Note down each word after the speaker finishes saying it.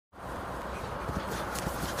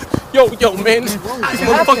Yo, man, these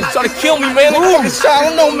motherfuckers trying to kill me, man. They fucking shot. I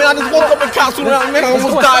don't know, man. I just woke up in cops around, man. I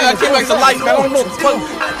almost died. I came back to life, man. I don't know what the fuck.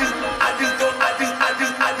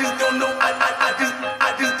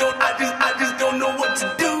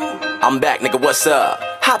 I'm back, nigga, what's up?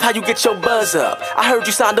 Hop, how you get your buzz up? I heard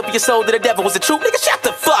you signed up for your soul to the devil. Was it true? Nigga, shut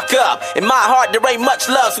the fuck up. In my heart, there ain't much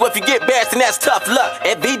love, so if you get bashed, then that's tough luck.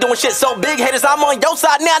 FB doing shit so big, haters, I'm on your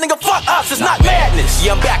side now, nigga, fuck us, it's not madness.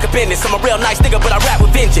 Yeah, I'm back up in this, I'm a real nice nigga, but I rap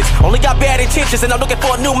with vengeance. Only got bad intentions, and I'm looking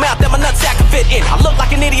for a new mouth that my nutsack can fit in. I look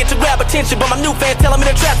like an idiot to grab attention, but my new fans telling me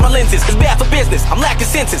to trash my lenses. It's bad for business, I'm lacking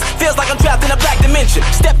senses. Feels like I'm trapped in a black dimension.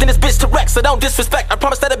 Stepped in this bitch to wreck, so don't disrespect. I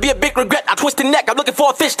promise that'll be a big regret. I twist the neck, I'm looking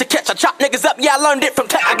for a fish to catch. I chop niggas up, yeah, I learned it from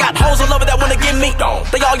tech. I got hoes all over that wanna get me.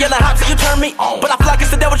 They all yelling Hopsin, you turn me on. But I feel like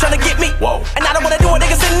it's the devil trying to get me. And I don't wanna do what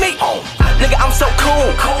niggas send me home. Nigga, I'm so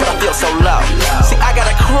cool, but I feel so low. See, I got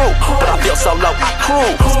a crew, but I feel so low. I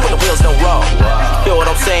cruise when the wheels don't roll. Feel what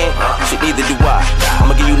I'm saying? Shit, neither do I.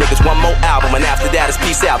 I'ma give you niggas one more album, and after that it's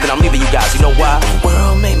peace out. Then I'm leaving you guys, you know why? The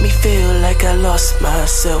world made me feel like I lost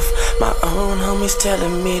myself. My own homies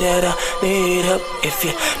telling me that I need help. If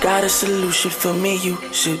you got a solution for me, you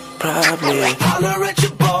should probably holler at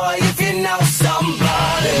your boy if you know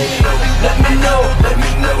somebody. Let me know, let me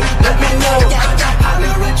know, let me know.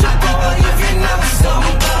 Holler at your boy if you know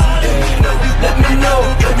somebody. Let me know,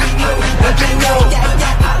 let me know, let me know.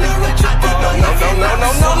 Holler at your boy if you know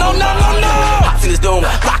somebody. Hopsin is doomed,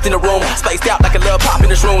 locked in the room, spaced out like a little pop in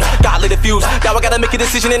this room. God lit a fuse, now I gotta make a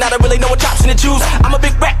decision and I don't really know what option to choose. I'm a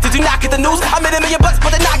big wreck, did you not get the news? I made $1 million bucks,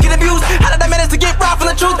 but they're not getting views. How did I manage to get robbed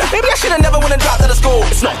from the truth? Maybe I should've never went and dropped out of school.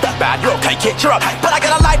 It's not that bad, you're okay, kid, cheer up. But I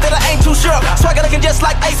got a life that I ain't too sure of. Swagger looking just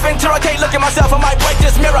like Ace Ventura. Can't look at myself, I might break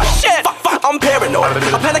this mirror. Shit, fuck, I'm paranoid.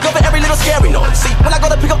 I panic over every little scary noise. See, when I go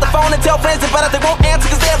to pick up the phone and tell friends about it, they won't answer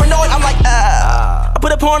cause they're annoyed. I'm like, I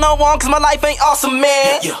put a porno on cause my life ain't awesome,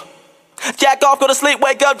 man. Jack off, go to sleep,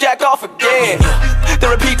 wake up, jack off again.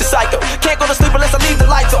 Then repeat the cycle. Can't go to sleep unless I leave the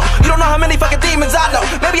lights on. You don't know how many fucking demons I know.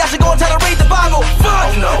 Maybe I should go and tell her read the Bible.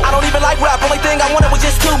 Fuck, oh, no. I don't even like rap. Only thing I wanted was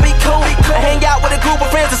just to be cool. I hang out with a group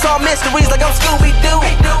of friends and solve mysteries like I'm Scooby-Doo.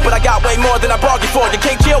 But I got way more than I bargained for. You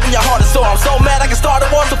can't chill when your heart is sore. I'm so mad I can start a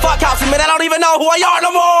war. So fuck Hopsin, man, I don't even know who I are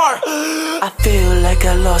no more. I feel like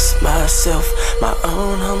I lost myself. My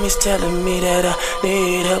own homies telling me that I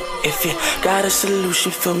need help. If you got a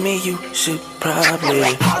solution for me, you should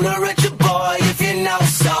probably holler at your boy if you know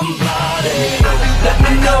somebody. Let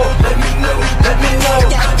me know, let me know, let me know.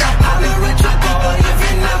 Holler at your boy if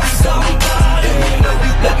you know somebody.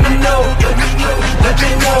 Let me know, let me know, let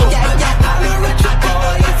me know. Holler at your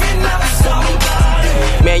boy if you know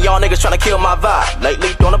somebody. Man, y'all niggas tryna kill my vibe.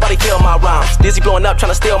 Lately, don't nobody feel my rhymes. Dizzy blowing up,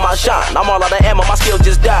 tryna steal my shine. I'm all out of ammo, my skills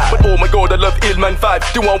just died. But oh my god, I love Illman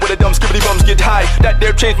 5. The one with the dumb skibbity bums get high. That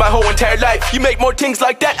there changed my whole entire life. You make more things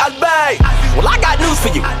like that, I'll buy. Well, I got news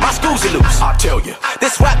for you, my screws are loose. I'll tell you.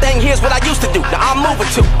 This rap thing here's what I used to do. Now I'm moving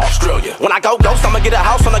to Australia. When I go ghost, I'ma get a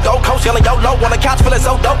house on the Gold Coast. Yelling YOLO on the couch, feeling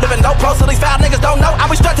so dope. Living low pro, so these foul niggas don't know. I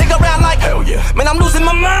be strutting around like hell yeah. Man, I'm losing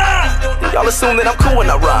my mind. Y'all assume that I'm cool when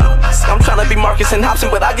I rhyme. I'm trying to be Marcus and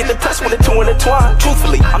Hopsin, but I get depressed when the two intertwine.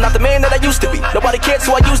 Truthfully, I'm not the man that I used to be. Nobody cares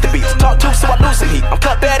who I used to be. Talk to, so I lose some heat. I'm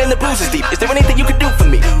cut bad and the bruise is deep. Is there anything you can do for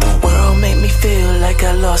me? The world made me feel like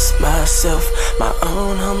I lost myself. My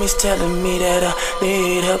own homies telling me that I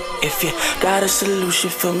need help. If you got a solution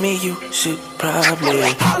for me, you should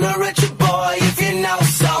probably holler at your boy if you know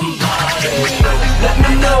somebody. Let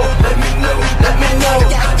me know, let me know, let me know.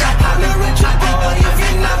 Holler at your boy if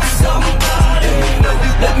you know somebody.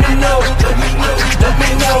 Let me know, let me know, let me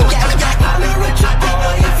know. Holler at your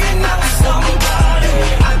boy if you know somebody.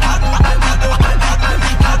 Holler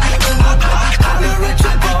at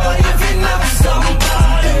your boy if you know somebody.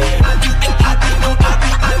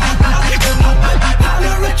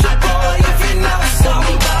 Holler at your boy if you know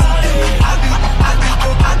somebody.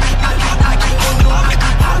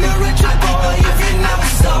 Holler at your boy if you know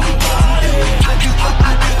somebody.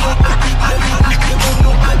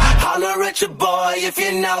 Holler at your boy if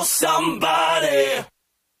you know somebody.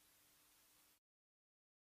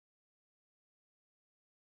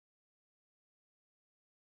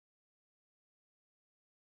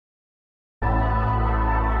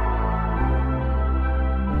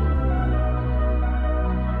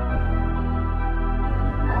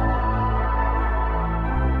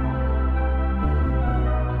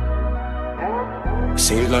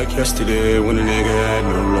 Seems like yesterday when a nigga had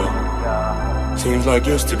no luck. Seems like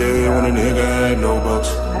yesterday when a nigga had no bucks.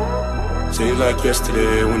 Seems like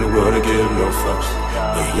yesterday when the world would give no fucks.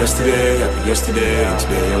 Yeah, yesterday, after yesterday, and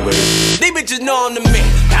today I'm waiting. These bitches know I'm the man.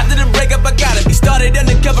 After the breakup, I gotta be started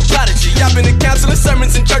undercover prodigy. I've been to counseling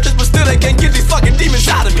sermons in churches, but still they can't get these fucking demons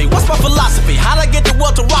out of me. What's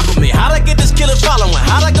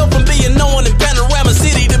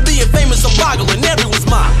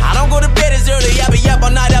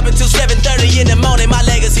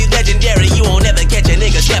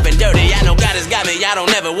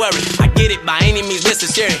worry. I get it by any means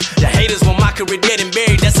necessary. The haters want my career dead and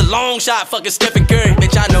buried. That's a long shot, fucking Stephen Curry.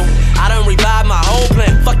 Bitch, I know. I done revived my whole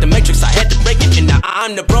plan. Fuck the Matrix, I had to break it, and now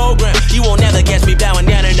I'm the program. You won't never catch me bowing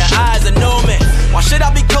down in the eyes of no man. Why should I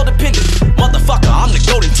be codependent? Motherfucker, I'm the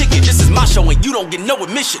golden ticket. This is my show and you don't get no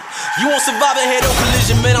admission. You won't survive a head-on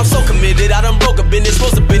collision, man, I'm so committed. I done broke a business,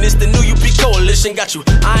 supposed to business. The new UP coalition got you.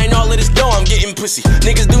 I ain't all of this dough, I'm getting pussy.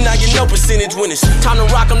 Niggas do not get no percentage when it's time to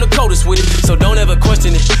rock, I'm the coldest with it. So don't ever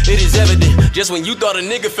question it, it is evident. Just when you thought a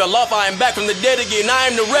nigga fell off, I am back from the dead again, I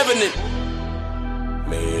am the revenant.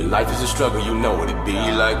 Man, life is a struggle, you know what it be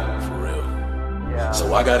like, for real.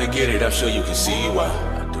 So I gotta get it, I'm sure you can see why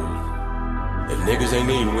I do. If niggas ain't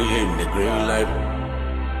eating, we hitting the green light.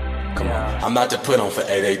 Come on, I'm about to put on for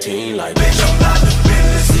 818 like bitch, I'm about to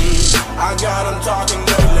business. I got them talking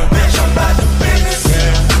lately. Bitch, I'm about to business.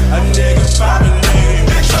 Yeah, a nigga poppin' name.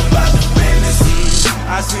 Bitch, I'm about to business.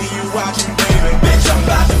 I see you watching, baby. Bitch, I'm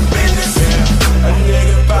about to business. Yeah, a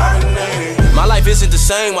nigga poppin' name. My life isn't the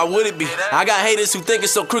same, why would it be? I got haters who think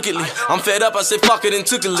it's so crookedly. I'm fed up, I said fuck it and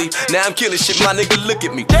took a leap. Now I'm killing shit, my nigga look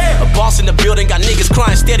at me. A boss in the building, got niggas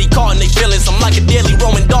crying steady, caught in they feelings. I'm like a deadly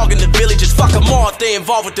Roman dog in the village. Just fuck them all if they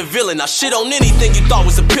involved with the villain. I shit on anything you thought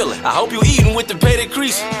was appealing. I hope you eating with the pay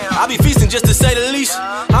decrease. I be feasting just to say the least.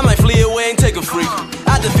 I might flee away and take a freak.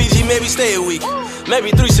 Out to Fiji, maybe stay a week.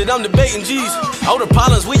 Maybe 3 shit, I'm debating G's. Older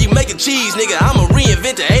problems where you making cheese, nigga. I'ma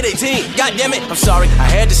reinvent the 818. God damn it, I'm sorry, I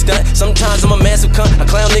had to stunt. Sometimes I'm a massive cunt. I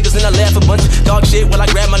clown niggas and I laugh a bunch. Dog shit while I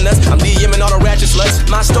grab my nuts. I'm DMing all the ratchet sluts.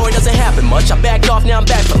 My story doesn't happen much. I backed off, now I'm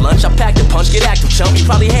back for lunch. I packed a punch, get active, chump. You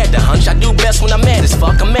probably had the hunch. I do best when I'm mad as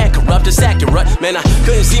fuck. I'm mad, corrupt, it's accurate. Man, I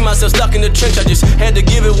couldn't see myself stuck in the trench. I just had to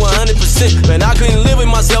give it 100%. Man, I couldn't live with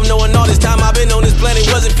myself knowing all this time I've been on this planet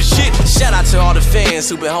wasn't for shit. Shout out to all the fans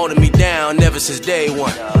who been holding me down ever since day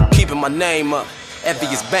one. Keeping my name up. Effie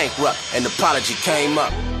is bankrupt, and the apology came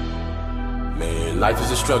up. Man, life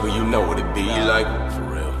is a struggle, you know what it be like, for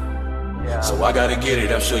real. So I gotta get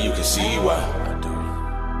it, I'm sure you can see why I do.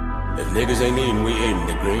 If niggas ain't eating, we hitting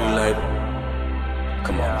the green light.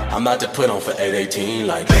 Come on, I'm about to put on for 818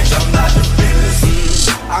 like bitch, I'm about to business.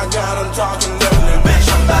 I got them talking lately. Bitch,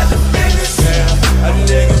 I'm about to business. Yeah, a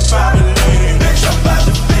nigga poppin' lady. Bitch, I'm about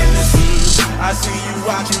to business. I see you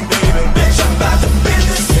watching, baby. Bitch, I'm about to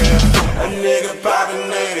business. Yeah, a nigga poppin'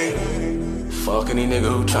 lady. Fuck any nigga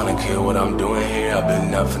who tryna kill what I'm doing here. I've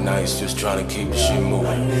been up for nights just tryna keep the shit moving.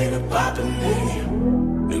 A nigga poppin' nigga.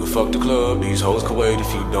 Nigga, fuck the club, these hoes can wait.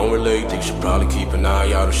 If you don't relate, they should probably keep an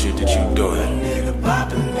eye out of shit that you doing. A nigga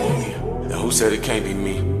poppin' nigga. And who said it can't be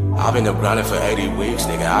me? I've been up grinding for 80 weeks,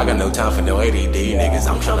 nigga. I got no time for no ADD, niggas.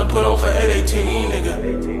 I'm tryna put on for 818, nigga.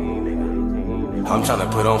 I'm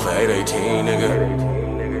tryna put on for 818, nigga.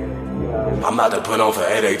 I'm about to put on for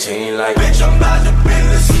 818 like bitch, I'm about to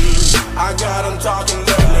business. I got them talking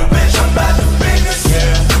lately. Bitch, I'm about to business.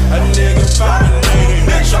 Yeah, a nigga poppin' lady.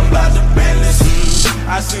 Bitch, I'm about to business.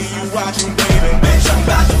 I see you watching, baby. Bitch, I'm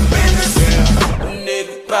about to business. Yeah, a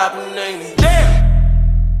nigga poppin' lady. Damn.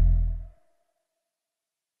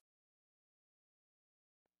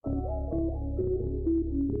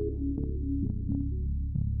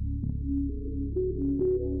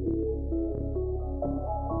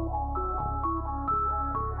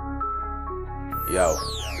 Yo,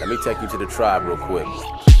 let me take you to the tribe real quick.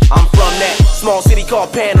 I'm from that small city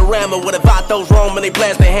called Panorama, where the vatos roam and they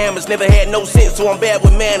blast their hammers. Never had no sense, so I'm bad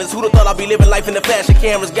with manners. Who'da thought I'd be living life in the flash of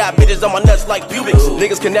cameras? Got bitches on my nuts like pubics.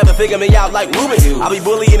 Niggas can never figure me out like Rubik's. I be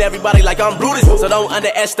bullying everybody like I'm Brutus, so don't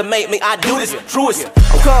underestimate me, I do this, truest.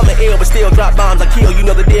 I'm calm and ill, but still drop bombs, I kill. You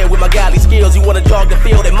know the deal with my godly skills. You wanna jog the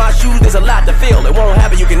field, in my shoes there's a lot to feel. It won't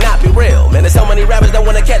happen, you cannot be real. Man, there's so many rappers that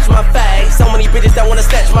wanna catch my face, so many bitches that wanna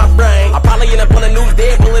snatch my brain. I probably end up on the news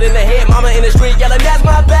dead, bullet in the head, mama in the street yelling, that's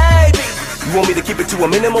my baby. You want me to keep it to a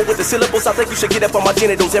minimum with the syllables? I think you should get up on my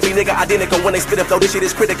genitals. Every nigga identical when they spit up, though this shit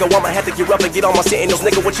is critical. I'ma have to get up and get on my sentinels.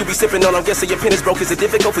 Nigga, what you be sipping on? I'm guessing your pen is broke. Is it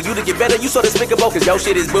difficult for you to get better? You so despicable, cause your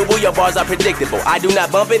shit is boo-boo, your bars are predictable. I do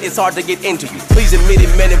not bump it, it's hard to get into you. Please admit it,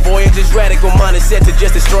 man, and voyage is radical. Mine is set to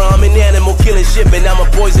just as strong. I'm an animal, killing shit, man, I'm a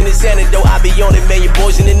poisonous antidote. I be on it, man, your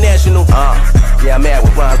boys international. Yeah, I'm mad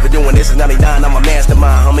with rhymes, but doing this is 99, I'm a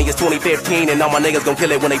mastermind. Homie, it's 2015, and all my niggas gon'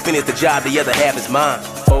 kill it when they finish the job, the other half is mine.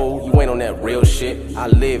 Oh, you ain't on that real shit. I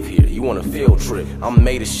live here, you want a field trip. I'm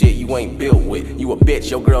made of shit you ain't built with. You a bitch,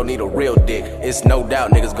 your girl need a real dick. It's no doubt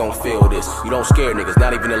niggas gon' feel this. You don't scare niggas,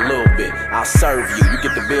 not even a little bit. I'll serve you, you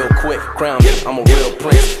get the bill quick. Crown me, I'm a real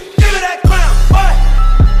prince. Give me that crown, boy.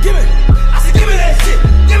 Give me. I said, give me that shit.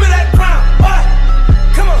 Give me that crown, boy.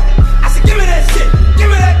 Come on. I said, give me that shit. Give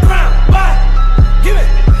me that crown, boy. Give me.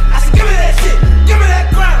 I said, give me that shit. Give me that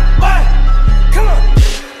crown, boy. Come on.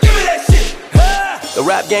 Give me that shit. The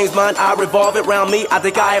rap game's mine, I revolve it round me. I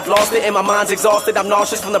think I have lost it and my mind's exhausted. I'm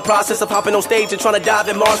nauseous from the process of hopping on stage and trying to dive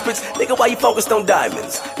in Mars pits. Nigga, why you focused on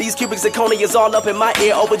diamonds? These cubic zirconias all up in my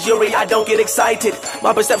ear over jury. I don't get excited.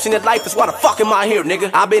 My perception of life is why the fuck am I here, nigga?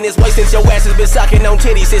 I've been this way since your ass has been sucking on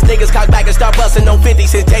titties. Since niggas cock back and start busting on 50.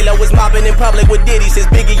 Since Taylor was mopping in public with Diddy. Since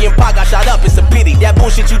Biggie and Pac got shot up, it's a pity. That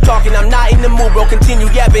bullshit you talking, I'm not in the mood, bro. Continue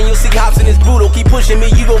yapping, you'll see Hopsin is brutal. Keep pushing me,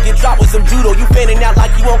 you gon' get dropped with some judo. You fanning out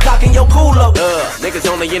like you on cock in your culo. Niggas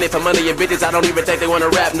only in it for money and bitches. I don't even think they wanna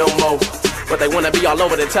rap no more. But they wanna be all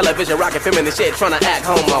over the television, rockin' feminine shit, tryna act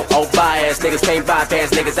homo. Oh, bias niggas can't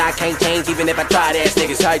bypass niggas. I can't change even if I tried ass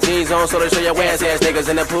niggas. Tight jeans on so they show your ass niggas.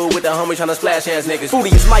 In the pool with the homies tryna splash ass niggas.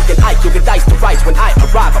 Foodie is Mike and Ike, you get dice to rights when I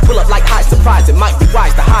arrive. I pull up like high surprise, it might be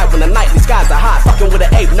wise to hide when the nightly skies are high. Fucking with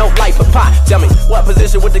an ape, no life for pie. Tell me, what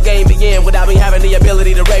position would the game be in without me having the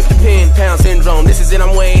ability to rape the pen? Pound syndrome, this is it,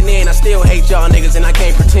 I'm weighing in. I still hate y'all niggas and I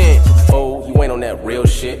can't pretend. Oh, you ain't on that real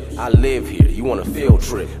shit. I live here, you want a field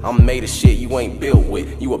trip. I'm made of shit you ain't built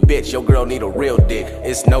with. You a bitch, your girl need a real dick.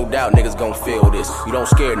 It's no doubt niggas gon' feel this. You don't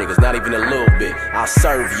scare niggas, not even a little bit. I'll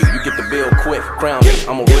serve you, you get the bill quick. Crown me,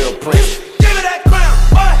 I'm a real prince. Give me that crown,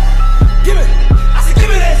 boy. Give me. I said, give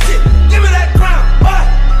me that shit. Give me that crown, boy.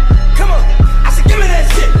 Come on. I said, give me that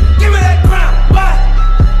shit. Give me that crown, boy.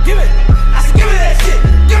 Give me. I said, give me that shit.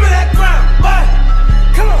 Give me that crown, boy.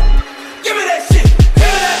 Come on. Give me that shit. Give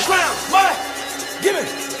me that crown, boy. Give me.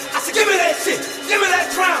 I said, give me that shit. Give me that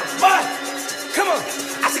crown, boy. Come on.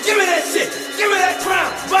 I said, give me that shit. Give me that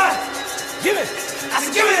crown, boy. Give me. I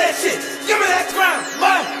said, give me that shit. Give me that crown,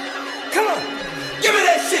 boy. Come on. Give me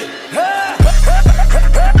that shit.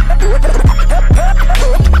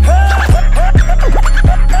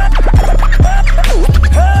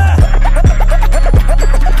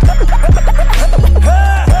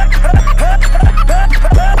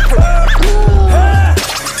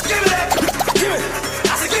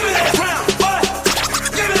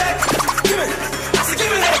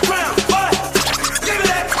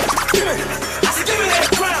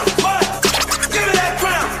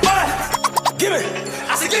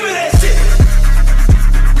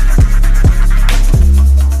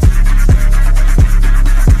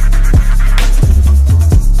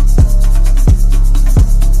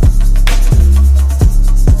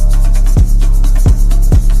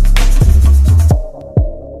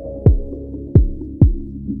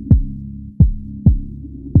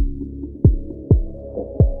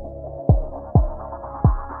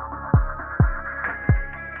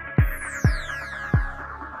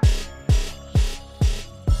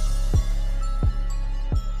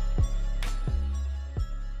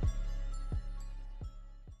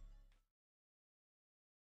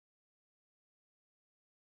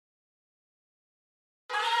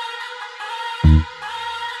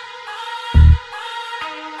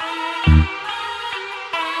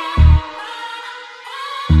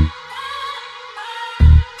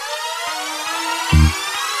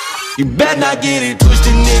 You better not get it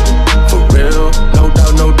twisted, nigga. For real, no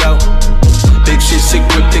doubt, no doubt. Big shit, sick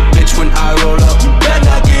with thick bitch when I roll up. You better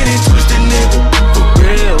not get it twisted, nigga. For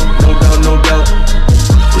real, no doubt, no doubt.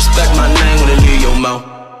 Respect my name when it leave your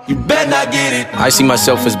mouth. You better not get it. I see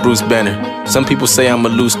myself as Bruce Banner. Some people say I'm a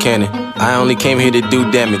loose cannon. I only came here to do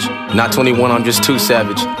damage. Not 21, I'm just too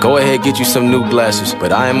savage. Go ahead, get you some new glasses,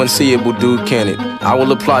 but I am unseeable, dude, can it? I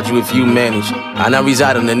will applaud you if you manage. I now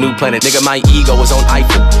reside on a new planet. Nigga, my ego is on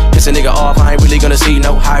Eiffel. Piss a nigga off, I ain't really gonna see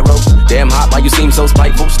no high road. Damn hot, why you seem so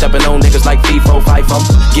spiteful? Stepping on niggas like FIFO, FIFO.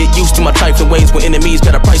 Get used to my trifling ways when enemies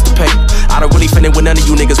got a price to pay. I don't really fit in with none of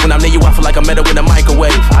you niggas. When I'm near you, I feel like I'm metal in a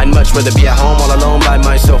microwave. I'd much rather be at home all alone by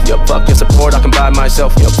myself. Yup, fuck your support, I can buy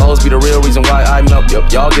myself. Yup, foes be the real reason why I melt.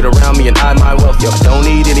 Yup, y'all get around me and I my wealth. Yup, I don't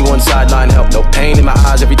need anyone sideline help. No pain in my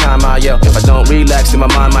eyes every time I yell. If I don't relax, then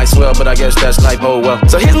my mind might swell. But I guess that's life, oh well.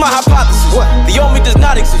 So here's my hypothesis. What? The old me does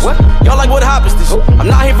not exist. What? Y'all like what hop is this? I'm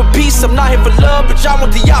not here for peace, I'm not here for love, but y'all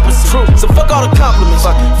want the opposite. True. So fuck all the compliments.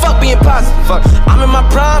 Fuck being positive. Fuck. I'm in my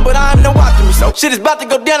prime, but I am no optimist. Nope. Shit is about to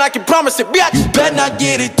go down, I can promise it, bitch. You better not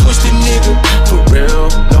get it twisted, nigga. For real,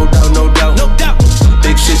 no doubt, no doubt. No doubt.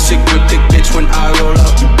 Big shit, sick with thick bitch when I roll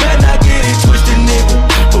up. You better not get it twisted, nigga.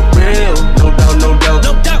 For real, no doubt, no doubt.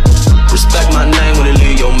 No doubt. Respect my name when it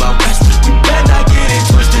leave your mouth. You better not get it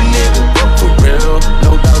twisted, nigga. For real,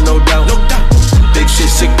 no doubt, no doubt. No doubt. Big shit,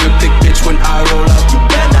 sick with thick bitch when I roll up. You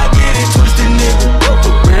better not get it twisted, nigga.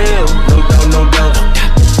 For real, no doubt, no doubt.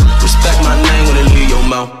 Respect my name when it leave your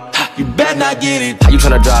mouth. You better not get it. How you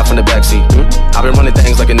tryna drive from the backseat? I've been running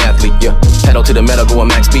things like an athlete, yeah. Pedal to the metal, going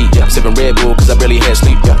max speed, yeah. Sipping Red Bull, cause I barely had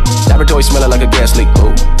sleep, yeah. Laboratory smelling like a gas leak, oh.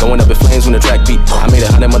 Going up in flames when the track beat. I made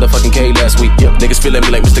 100 motherfucking K last week, yeah. Niggas feeling me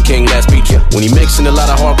like Mr. King last beat, yeah. When he mixing a lot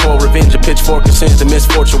of hardcore revenge, a pitchfork and sins, the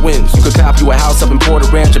misfortune wins. You could cop you a house up in Port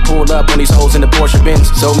Ranch and pull up on these hoes in the Porsche Benz.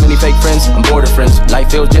 So many fake friends, I'm bored of friends. Life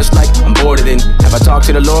feels just like I'm bored in. Have I talked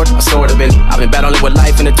to the Lord? I sort of been. I've been battling with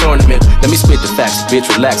life in a tournament. Let me spit the facts, bitch,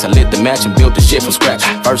 relax. I lit the match and built the shit from scratch.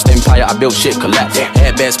 First empire, I built shit collapse.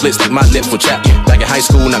 Had bad splits like my lip for chap. Back in high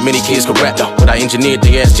school, not many kids could rap, but I engineered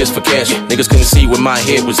the ass just for cash. Niggas couldn't see where my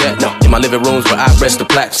head was at. In my living rooms where I rest the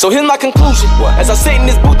plaque. So here's my conclusion. As I sit in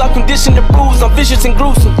this booth, I'm conditioned to bruise. I'm vicious and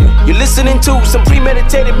gruesome. You're listening to some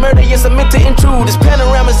premeditated murder. Yes, I meant to intrude. This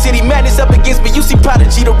panorama city madness up against me. You see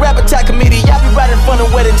Prodigy, the rap attack committee. I be right in front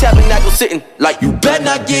of wedding tabernacle sitting like you better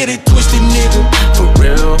not get it twisted, nigga. For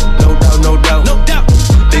real, no doubt, no doubt, no doubt.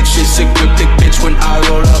 Big shit sick with thick bitch when I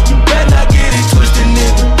roll up. You better not get it twisted,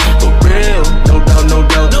 nigga. For real, no doubt, no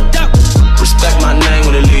doubt, no doubt. Respect my name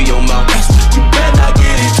when it leave your mouth. You better not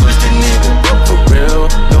get it twisted, nigga. For real,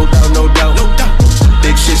 no doubt, no doubt, no doubt.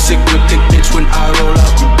 Big shit sick with thick bitch when I roll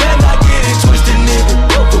up. You better not get it twisted, nigga.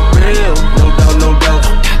 For real, no doubt, no doubt.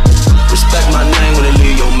 Respect my name when it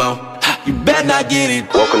leave your mouth. You better not get it.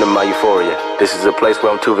 Welcome to my euphoria. This is a place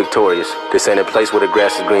where I'm too victorious. This ain't a place where the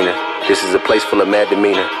grass is greener. This is a place full of mad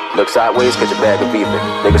demeanor. Look sideways, catch a bag of ether.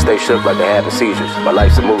 Niggas stay shook like they having seizures. My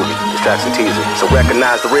life's a movie, distracts and teaser. So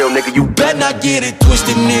recognize the real nigga. You better not get it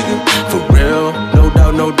twisted, nigga. For real, no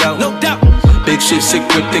doubt, no doubt, no doubt. Big shit sick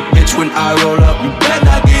with thick bitch when I roll up. You better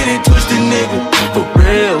not get it twisted, nigga. For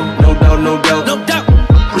real, no doubt, no doubt, no doubt.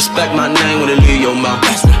 Respect my name when it leave your mouth.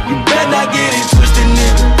 You better not get it twisted,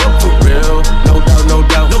 nigga. For real, no doubt, no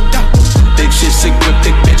doubt, no doubt. Big shit sick with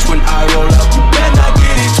thick bitch when I roll up. You better not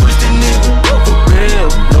get it twisted, nigga. For real,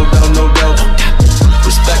 no doubt, no doubt.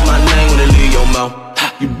 Respect my name when it leave your mouth.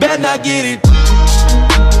 You better not get it.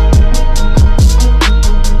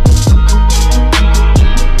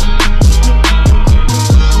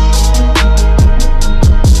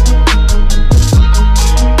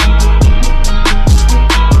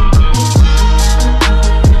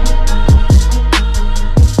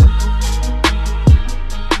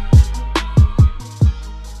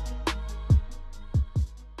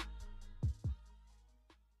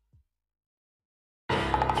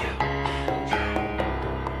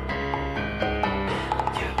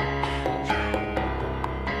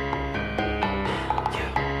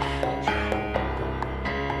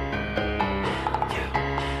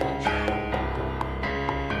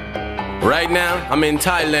 Right now, I'm in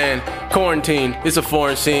Thailand, quarantine, it's a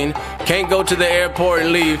foreign scene. Can't go to the airport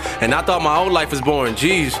and leave, and I thought my whole life was boring,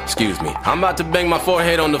 jeez, excuse me. I'm about to bang my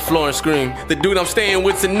forehead on the floor and scream. The dude I'm staying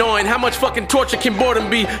with's annoying, how much fucking torture can boredom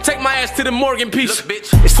be? Take my ass to the morgue and peace. Look,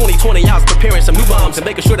 bitch, it's 2020, I was preparing some new bombs and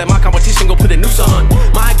making sure that my competition gon' put a noose on.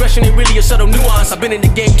 My aggression ain't really a subtle nuance, I've been in the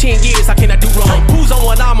game 10 years, I cannot do wrong. Who's on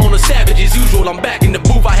one, I'm on a savage as usual, I'm back in the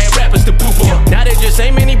booth, I had rappers to poop on. Now there just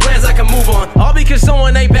ain't many brands I can move on, all because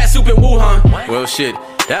someone ate bat soup in Wuhan. Well shit,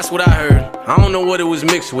 that's what I heard. I don't know what it was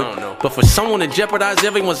mixed with, but for someone to jeopardize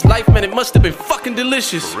everyone's life, man, it must have been fucking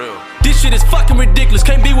delicious. For real. This shit is fucking ridiculous.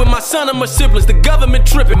 Can't be with my son or my siblings. The government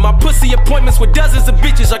tripping. My pussy appointments with dozens of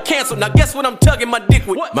bitches are canceled. Now guess what I'm tugging my dick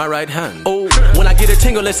with? What? My right hand. Oh, when I get a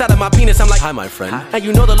tingle inside of my penis, I'm like, hi, my friend. Hi. And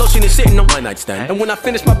you know the lotion is sitting on my nightstand. And when I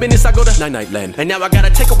finish my business, I go to night-night land. And now I gotta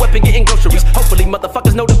take a weapon getting groceries. Hopefully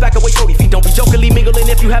motherfuckers know the back away 40 feet. Don't be jokingly mingling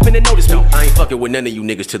if you happen to notice me. No, I ain't fucking with none of you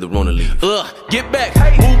niggas till the Rona leave. Get back,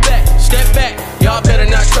 move back, step back. Y'all better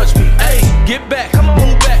not touch me. Hey, get back,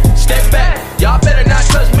 move back, step back. Y'all better not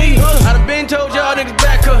touch me. I done been told y'all niggas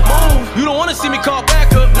back up. Move. You don't wanna see me call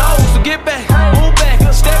back up. No, so get back, move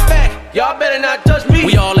back, step back. Y'all better not touch me.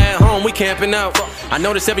 We all at home, we camping out. I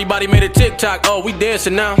noticed everybody made a TikTok. Oh, we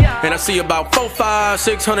dancing now. And I see about 400, 500,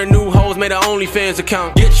 600 new hoes made an OnlyFans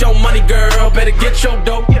account. Get your money, girl. Better get your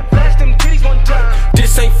dope. Flash them titties one time.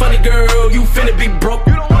 This ain't funny, girl. You finna be broke.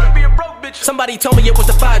 You don't wanna be a broke bitch. Somebody told me it was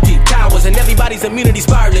the 5G towers and everybody's immunity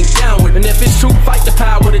spiraling downward. And if it's true, fight the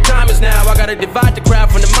power. The time is now. I gotta divide the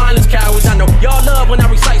crowd from the mindless cowards. I know y'all love when I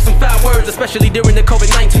recite some foul words, especially during the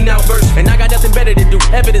COVID-19 outburst. And I got nothing better to do.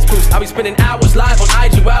 Evidence proofs. I be spending hours live on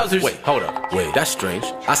IG browsers. Wait, hold up. Wait, that's strange.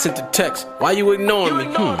 I sent a text. Why you ignoring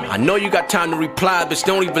me? I know you got time to reply, bitch.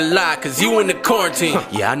 Don't even lie, cause you in the quarantine.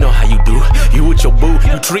 Yeah, I know how you do. You with your boo.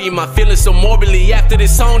 You treating my feelings so morbidly after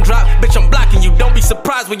this song drop. Bitch, I'm blocking you. Don't be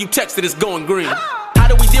surprised when you text that it's going green. How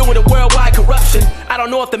do we deal with a worldwide corruption? I don't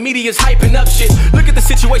know if the media's hyping up shit. Look at the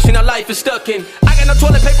situation our life is stuck in. I got no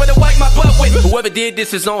toilet paper to wipe my butt with. Whoever did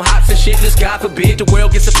this is on hops and shit. This God forbid the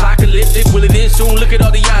world gets apocalyptic. Will it end soon? Look at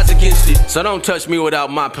all the odds against against it, so don't touch me without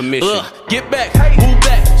my permission. Get back, move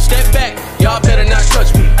back, step back, y'all better not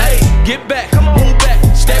touch me. Hey, get back, move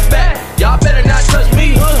back, step back, y'all better not touch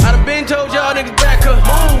me. I done been told y'all niggas back up.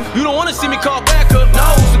 Move. You don't wanna see me call back up.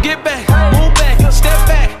 No, so get back, move back, step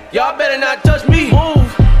back, y'all better not touch me. Move.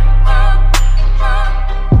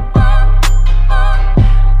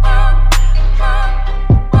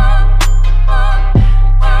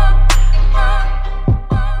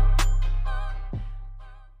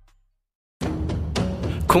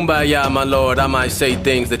 Kumbaya, my lord, I might say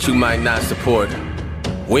things that you might not support.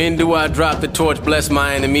 When do I drop the torch, bless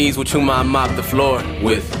my enemies with whom I mop the floor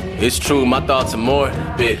with? It's true, my thoughts are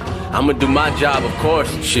morbid. I'ma do my job, of course,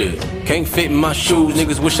 shit. Can't fit in my shoes,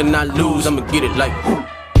 niggas wishing I lose, I'ma get it like whoop.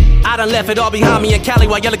 I done left it all behind me in Cali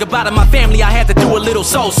while yelling goodbye to my family. I had to do a little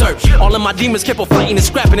soul search. All of my demons kept on fighting and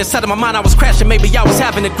scrapping. Inside of my mind I was crashing, maybe I was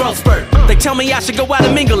having a growth spurt. They tell me I should go out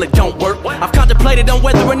and mingle, it don't work. I've contemplated on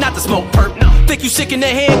whether or not to smoke perp. Think you sick in the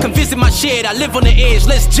head, come visit my shed. I live on the edge,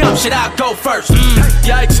 let's jump, shit, I'll go first.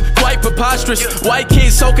 Yikes, quite preposterous. White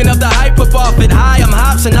kids soaking up the hype up off it. Hi, I'm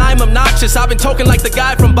Hopsin, I'm obnoxious. I've been talking like the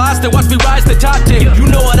guy from Boston. Watch me rise to top 10. You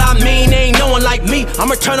know what I mean, ain't no one like me.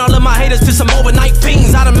 I'ma turn all of my haters to some overnight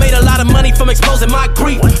fiends. I done made a lot of money from exposing my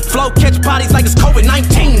grief. Flow catch bodies like it's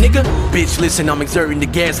COVID-19, nigga. Bitch, listen, I'm exerting the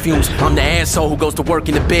gas fumes. I'm the asshole who goes to work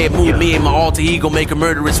in the bed mood. Me and my alter ego make a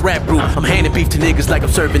murderous rap group. I'm handing beef to niggas like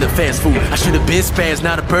I'm serving a fast food. I should've been spazzed,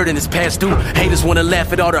 now the burden is past due. Haters wanna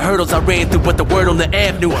laugh at all the hurdles I ran through, but the word on the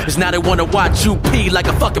avenue is now they wanna watch you pee like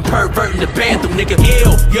a fucking pervert in the bathroom, nigga.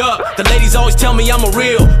 Ew, yuck. The ladies always tell me I'm a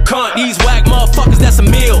real cunt. These whack motherfuckers, that's a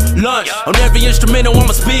meal. Lunch. On every instrumental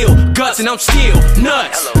I'ma spill guts and I'm still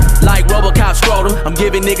nuts. Like Robocop scrotum, I'm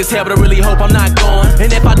giving niggas hell, but I really hope I'm not going.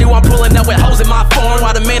 And if I do, I'm pulling up with hoes in my form,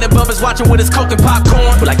 while the man above is watching with his coke and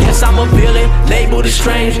popcorn. But I guess I'm a villain, labeled as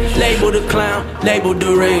strange, labeled a clown, labeled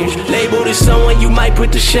deranged, labeled as someone you might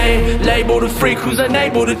put to shame, labeled a freak who's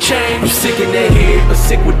unable to change. I'm sick in the head, but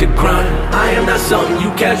sick with the grind. I am not something you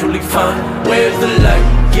casually find. Where's the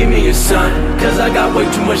light? Give me a sign, cause I got way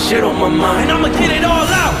too much shit on my mind, and I'ma get it all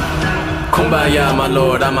out. Kumbaya, my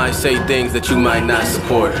lord, I might say things that you might not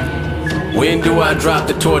support. When do I drop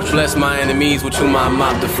the torch, bless my enemies with whom I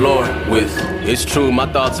mop the floor with? It's true, my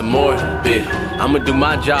thoughts are morbid. I'ma do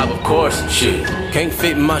my job, of course, shit. Can't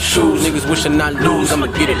fit in my shoes, niggas wishing I lose, I'ma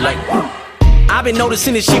get it like I've been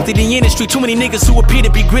noticing a shift in the industry. Too many niggas who appear to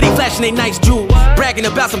be gritty, flashing they nice jewels, bragging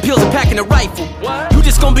about some pills and packing a rifle. You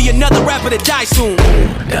just gonna be another rapper to die soon.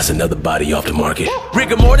 That's another body off the market.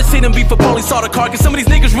 Rigor mortis, see them beef for police saw the carcass. Some of these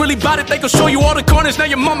niggas really bout it, they gon' show you all the carnage. Now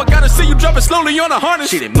your mama gotta see you dropping slowly on a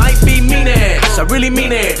harness. Shit, it might be mean ass, I really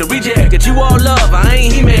mean it. The reject that you all love, I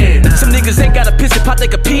ain't He-Man. Some niggas ain't got a piss and pot they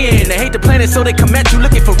could pee in. They hate the planet so they come at you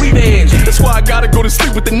looking for revenge. That's why I gotta go to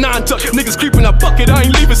sleep with the 9-tuck. Niggas creeping, I bucket, I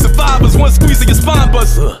ain't leaving survivors. One squeeze of your spine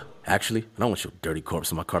bust. Actually, I don't want your dirty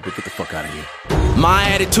corpse on my carpet. Get the fuck out of here. My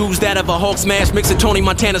attitude's that of a Hulk smash, mixing Tony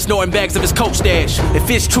Montana snorting bags of his coke stash. If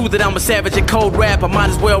it's true that I'm a savage at cold rap, I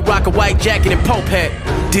might as well rock a white jacket and Pope hat.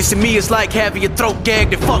 Dissing me is like having your throat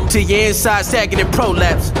gagged and fuck till your inside sagging and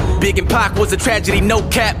prolapse. Big and Pac was a tragedy, no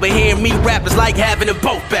cap, but hearing me rap is like having them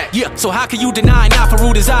both back. Yeah, so how can you deny not for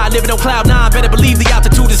rude as I living on cloud 9? Better believe the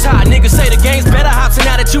altitude is high. Niggas say the game's better, Hopsin,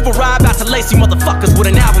 now that you've arrived. About to lace you motherfuckers with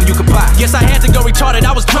an album you can buy. Guess I had to go retarded,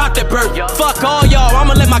 I was dropped at birth. Fuck all y'all,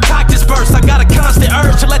 I'ma let my cock disperse. I got a constant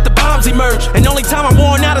urge to let the bombs emerge, and the only time I'm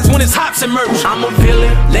worn out is when it's Hopsin merch. I'm a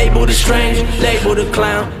villain, labeled as strange, labeled a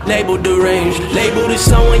clown, labeled deranged, labeled as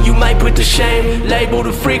someone you might put to shame, labeled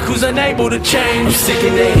a freak who's unable to change. I'm sick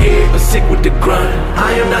in the head, but sick with the grind.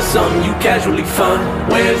 I am not something you casually find.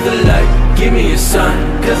 Where's the light? Give me a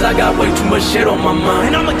sign, cause I got way too much shit on my mind,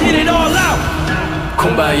 and I'ma get it all out.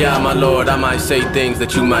 Kumbaya, my lord, I might say things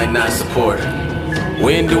that you might not support.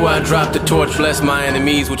 When do I drop the torch, bless my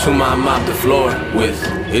enemies with whom I mop the floor with?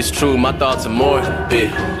 It's true, my thoughts are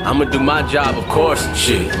morbid. I'ma do my job, of course,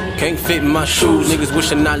 shit. Can't fit in my shoes, niggas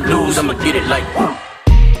wishing I lose, I'ma get it like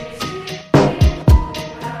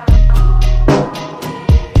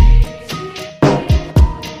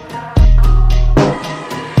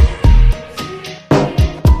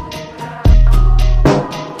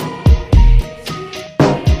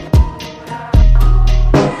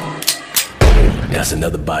That's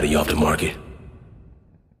another body off the market.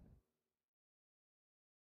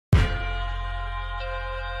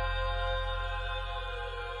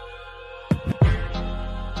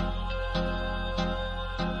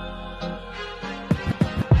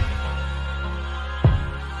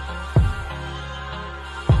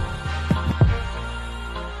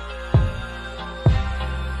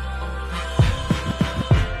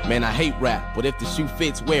 Man, I hate rap, but if the shoe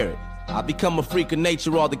fits, wear it. I become a freak of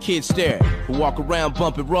nature, all the kids stare. Who walk around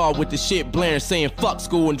bumping raw with the shit blaring, saying fuck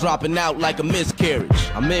school and dropping out like a miscarriage.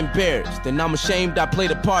 I'm embarrassed and I'm ashamed I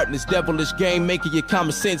played a part in this devilish game, making your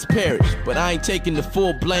common sense perish. But I ain't taking the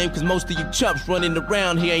full blame, cause most of you chumps running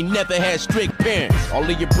around here ain't never had strict parents. All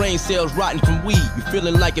of your brain cells rotten from weed. You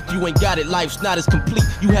feeling like if you ain't got it, life's not as complete.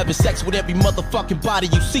 You having sex with every motherfucking body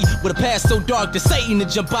you see, with a past so dark that Satan to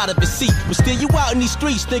jump out of his seat. But still you out in these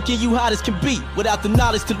streets thinking you hot as can be, without the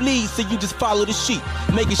knowledge to lead, so you just follow the sheep,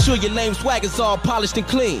 making sure your lame swag is all polished and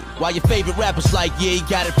clean, while your favorite rapper's like, yeah, he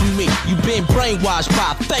got it from me. You been brainwashed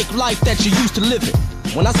by a fake life that you used to live in.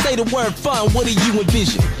 When I say the word fun, what do you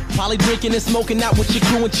envision? Probably drinking and smoking out with your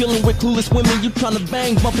crew and chilling with clueless women you tryna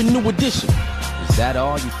bang, bumping New Edition. Is that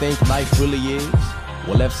all you think life really is?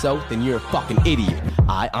 Well, if so, then you're a fucking idiot.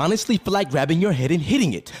 I honestly feel like grabbing your head and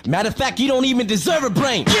hitting it. Matter of fact, you don't even deserve a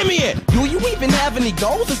brain. Give me it! Do you even have any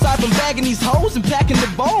goals aside from bagging these hoes and packing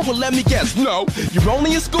the bowl? Well, let me guess, no. You're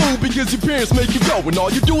only in school because your parents make you go, and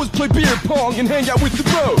all you do is play beer pong and hang out with the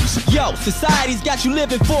bros. Yo, society's got you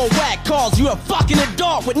living for a whack cause you're a fucking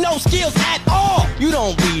adult with no skills at all. You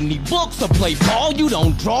don't read any books or play ball. You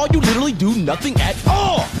don't draw. You literally do nothing at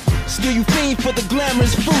all. Still you fiend for the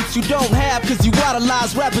glamorous fruits you don't have, cause you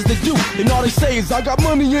idolize rappers that do. And all they say is, I got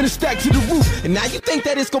money in a stack to the roof. And now you think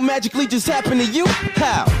that it's gonna magically just happen to you?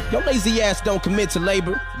 How? Your lazy ass don't commit to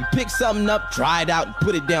labor. You pick something up, try it out, and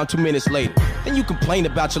put it down 2 minutes later. Then you complain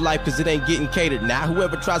about your life cause it ain't getting catered. Now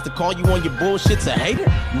whoever tries to call you on your bullshit's a hater.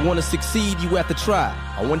 You wanna succeed, you have to try.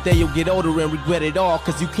 Or one day you'll get older and regret it all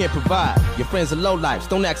cause you can't provide. Your friends are lowlifes,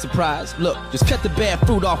 don't act surprised. Look, just cut the bad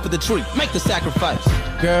fruit off of the tree, make the sacrifice.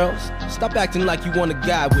 Girls, stop acting like you want a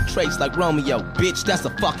guy with traits like Romeo. Bitch, that's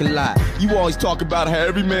a fucking lie. You always talk about how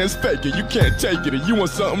every man's faking. You can't take it and you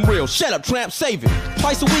want something real. Shut up, tramp, save it.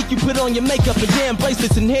 Twice a week you put on your makeup and damn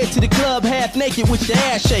bracelets and head to the club half naked with your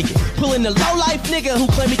ass shaking. Pulling the low-life nigga who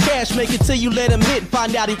claim he cash make it till you let him hit and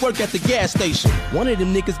find out he work at the gas station. One of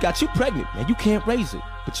them niggas got you pregnant and you can't raise it,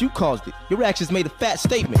 but you caused it. Your actions made a fat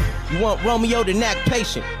statement. You want Romeo to act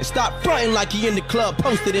patient and stop fronting like he in the club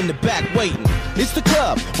posted in the back waiting. It's the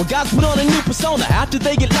club where guys put on a new persona after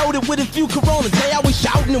they get loaded with a few coronas. They always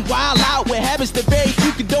shouting and wild out with habits that very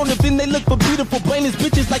few condone them. Then they look for beautiful brainless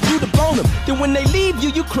bitches like you to bone them. Then when they leave you,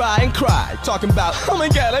 you cry and cry, talking about, oh my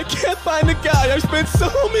god, I can't find a guy. I've spent so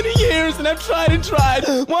many years and I've tried and tried.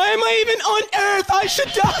 Why am I even on earth? I should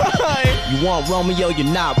die. You want Romeo,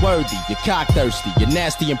 you're not worthy. You're cock thirsty, you're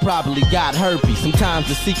nasty and probably got herpes. Sometimes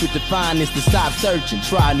the secret to find is to stop searching.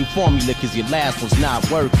 Try a new formula cause your last one's not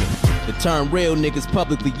working. The term real niggas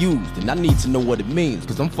publicly used, and I need to know what it means,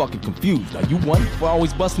 cause I'm fucking confused. Are you one for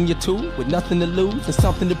always busting your tool with nothing to lose and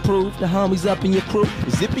something to prove? The homies up in your crew?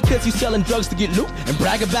 Is it because you selling drugs to get loot and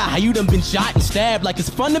brag about how you done been shot and stabbed like it's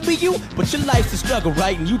fun to be you? But your life's a struggle,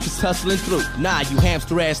 right? And you just hustling through. Nah, you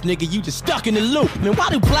hamster ass nigga, you just stuck in the loop. Man, why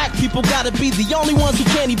do black people gotta be the only ones who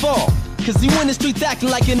can't evolve? Cause you in the streets acting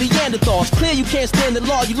like a Neanderthal. It's clear you can't stand the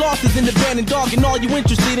law. You lost as an abandoned dog, and all you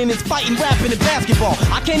interested in is fighting, rapping, and basketball.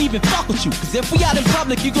 I can't even fuck with you, cause if we out in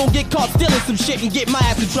public, you gon' get caught stealing some shit and get my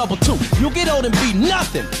ass in trouble too. You'll get old and be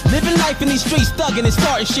nothing. Living life in these streets, thugging and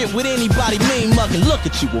starting shit with anybody mean mugging. Look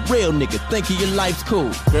at you, a real nigga, thinking your life's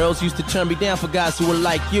cool. Girls used to turn me down for guys who were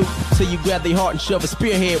like you, till you grab their heart and shove a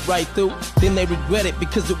spearhead right through. Then they regret it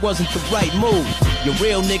because it wasn't the right move. Your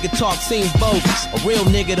real nigga talk seems bogus. A real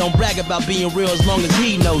nigga don't brag about being real as long as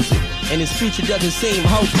he knows it, and his future doesn't seem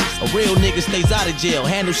hopeless. A real nigga stays out of jail,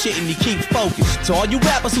 handle shit and he keeps focused. To all you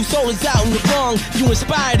rappers whose soul is out in the wrong, you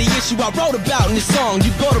inspire the issue I wrote about in this song.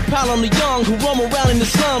 You go to pile on the young who roam around in the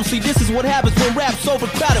slums. See, this is what happens when rap's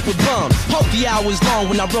overcrowded with bums. Hope the hour is long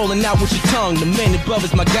when I'm rolling out with your tongue. The man above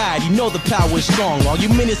is my guide, you know the power is strong. All you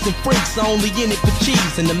menace and freaks are only in it for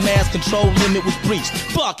cheese, and the mass control limit was breached.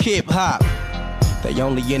 Fuck hip-hop. They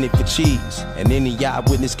only in it for cheese, and any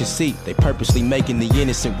eyewitness can see they purposely making the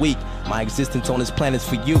innocent weak. My existence on this planet's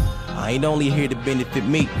for you. I ain't only here to benefit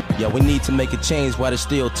me. Yeah, we need to make a change while there's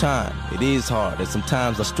still time. It is hard, and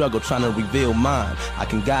sometimes I struggle trying to reveal mine. I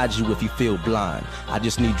can guide you if you feel blind. I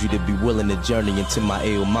just need you to be willing to journey into my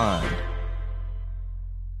ill mind.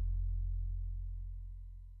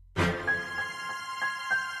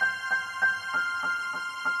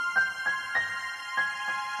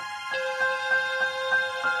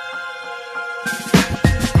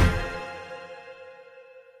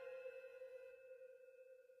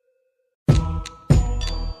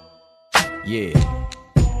 Yeah,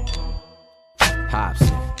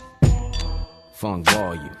 Hopsin, Funk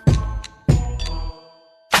Volume.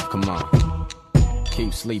 Come on,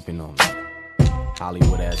 keep sleeping on me.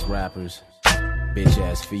 Hollywood ass rappers, bitch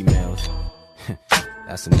ass females.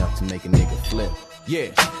 That's enough to make a nigga flip.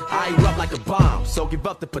 Yeah, I erupt like a bomb, so give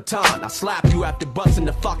up the baton. I slap you after busting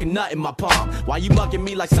the fucking nut in my palm. Why you mugging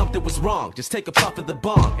me like something was wrong? Just take a puff of the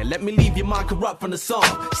bong and let me leave your mind corrupt from the song.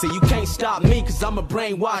 See, you can't stop me cause I'm a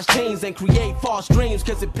brainwash teens and create false dreams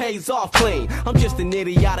cause it pays off clean. I'm just an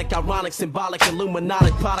idiotic, ironic, symbolic,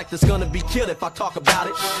 Illuminati product that's gonna be killed if I talk about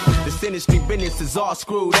it. This industry business is all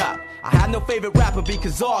screwed up. I have no favorite rapper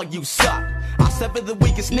because all you suck. I sever the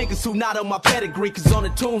weakest niggas who not on my pedigree, cause on the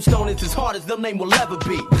tombstone it's as hard as their name will ever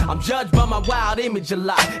be. I'm judged by my wild image a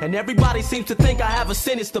lot, and everybody seems to think I have a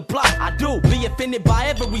sinister plot. I do, be offended by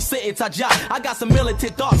every sentence I jot. I got some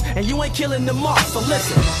militant thoughts, and you ain't killing them off, so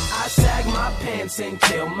listen. I sag my pants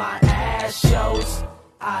until my ass shows.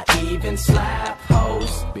 I even slap hoes,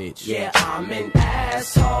 bitch. Yeah, I'm an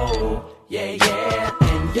asshole. Yeah, yeah.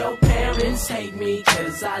 And your parents hate me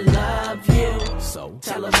cause I love you. So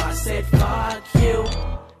tell them I said fuck you.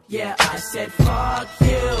 Yeah, I said fuck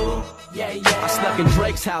you. Yeah, yeah. I snuck in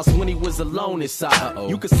Drake's house when he was alone inside.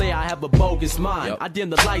 You could say I have a bogus mind. I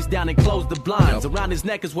dimmed the lights down and closed the blinds. Around his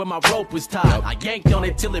neck is where my rope was tied. I yanked on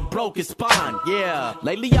it till it broke his spine. Yeah,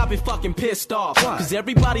 lately I've been fucking pissed off cause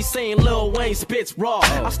everybody's saying Lil Wayne spits raw.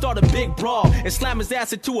 I start a big brawl and slam his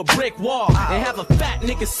ass into a brick wall and have a fat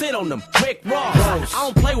nigga sit on them Rick Ross. I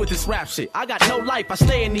don't play with this rap shit. I got no life, I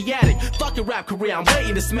stay in the attic. Fuck your rap career, I'm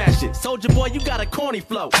waiting to smash it. Soulja Boy, you got a corny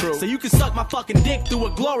flow, so you can suck my fucking dick through a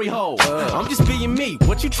glory hole. I'm just being me,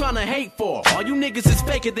 what you tryna hate for? All you niggas is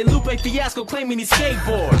faker than Lupe Fiasco claiming he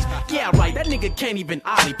skateboards. Yeah, right, that nigga can't even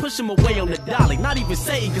ollie. Push him away on the dolly, not even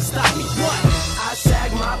say he can stop me. What? I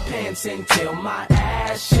sag my pants until my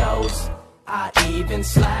ass shows. I even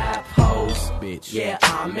slap hoes, bitch. Yeah,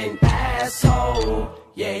 I'm an asshole.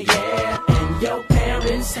 Yeah, yeah. And your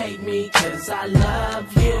parents hate me cause I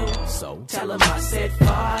love you. So tell them I said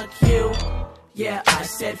fuck you. Yeah, I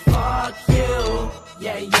said fuck you.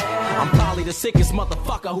 Yeah, yeah. I'm probably the sickest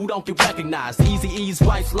motherfucker who don't get recognized. Eazy-E's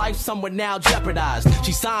wife's life somewhere now jeopardized.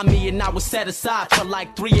 She signed me and I was set aside for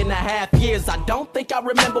like 3.5 years. I don't think I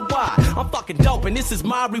remember why. I'm fucking dope and this is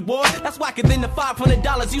my reward. That's whacker than the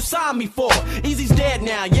 $500 you signed me for. Easy's dead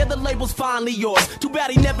now, yeah, the label's finally yours. Too bad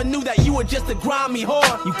he never knew that you were just a grimy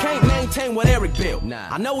whore. You can't maintain what Eric built.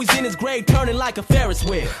 I know he's in his grave turning like a Ferris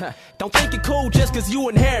wheel. Don't think you're cool just cause you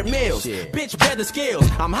inherit meals. Bitch, better skills.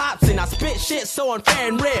 I'm Hopsin, I spit shit so unfair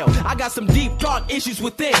and real. I got some deep dark issues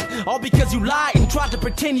within, all because you lied and tried to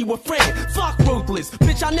pretend you were friend. Fuck ruthless,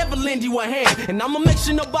 bitch, I never lend you a hand, and I'ma make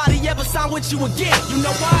sure nobody ever sign with you again. You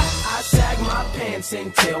know why? I sag my pants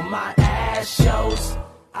until my ass shows.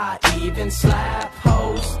 I even slap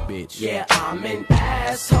hoes, bitch. Yeah, I'm an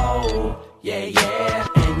asshole. Yeah, yeah.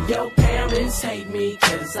 And your parents hate me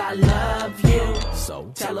cause I love you. So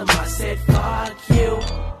tell them I said fuck you.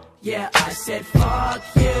 Yeah, I said fuck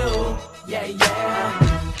you. Yeah, yeah.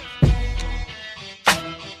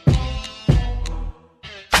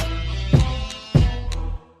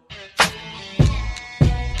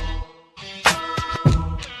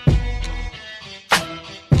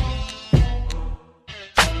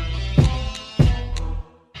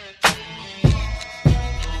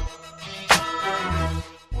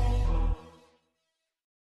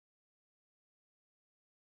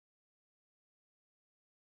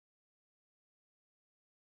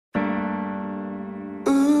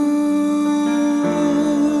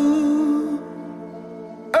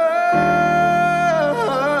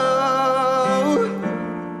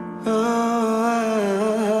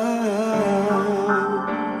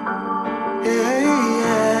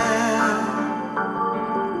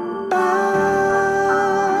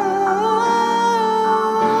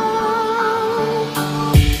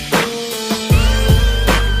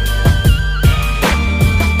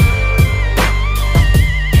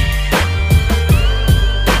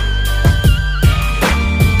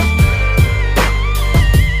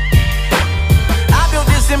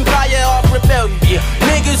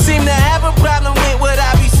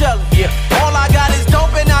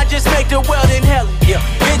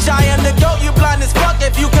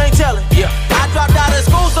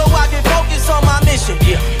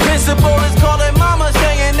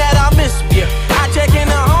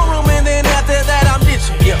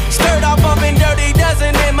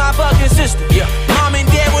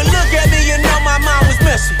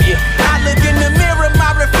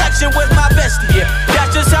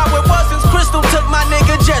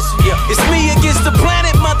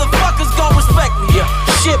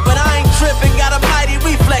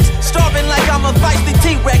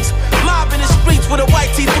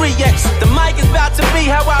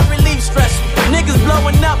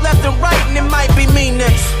 Blowing up left and right, and it might be me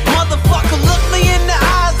next. Motherfucker, look me in the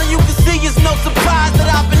eyes and you can see it's no surprise that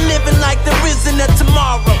I've been living like there isn't a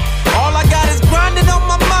tomorrow. All I got is grinding on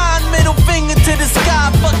my mind, middle finger to the sky.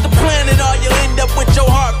 Fuck the planet, or you'll end up with your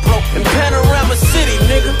heart broke. In Panorama City,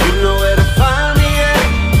 nigga. You know where to find me at.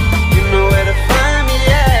 You know where to find me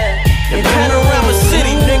at. In Panorama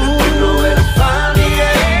City, nigga. You know where to find me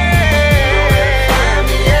at.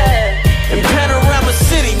 In Panorama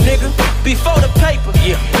City, nigga. Before the paper,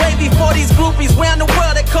 yeah. Way before these groupies round the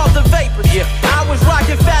world, they called the vapors, yeah. I was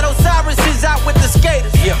rocking Fat Osiris's out with the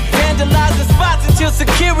skaters, yeah. Vandalizing spots until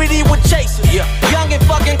security would chase us, yeah. Young and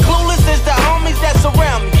fucking clueless as the homies that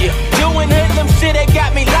surround me, yeah. Doing hoodlum shit, they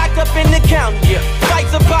got me locked up in the county, yeah.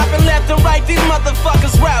 Fights are popping left and right, these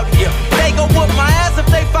motherfuckers rowdy, yeah. They gon' whoop my ass if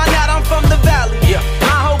they find out I'm from the valley, yeah.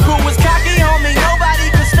 My whole crew was cocky, homie,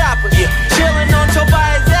 nobody could stop us, yeah. Chillin' on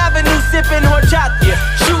Tobias Avenue, sipping horchata, yeah.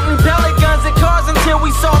 Shooting pellet guns and cars until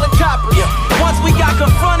we saw the coppers, yeah. Once we got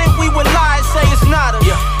confronted, we would lie and say it's not us,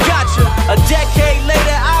 yeah. Gotcha. A decade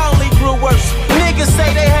later, I only grew worse. Niggas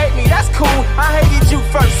say they hate me, that's cool, I hated you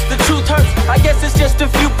first. The truth hurts, I guess it's just a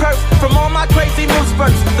few perks from all my crazy news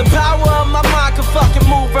bursts. The power of my mind can fucking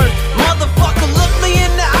move earth. Motherfucker, look me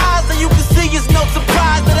in the eyes and you can see it's no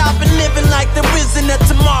surprise that I've been living like there isn't a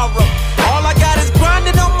tomorrow. All I got is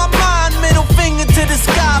grinding on my mind, middle finger to the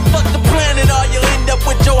sky. Fuck the planet, or you'll end up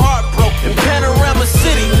with your heart broke. In Panorama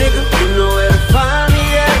City, nigga. You know where to find me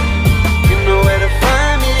at. You know where to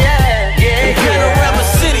find me at. Yeah, in Panorama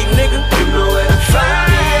City, nigga. You know where to find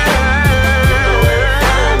me at. You know where to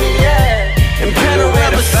find me at. In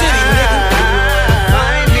Panorama City, nigga.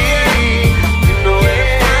 Find me. You know where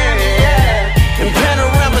to find me at. In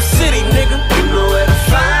Panorama City, nigga. You know where to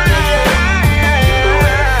find me at. You know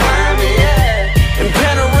where to find me at. In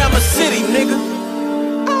Panorama City, nigga.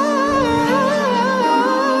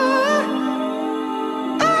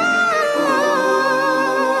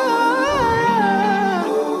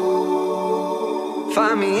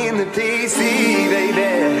 Find me in the PC,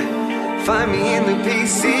 baby. Find me in the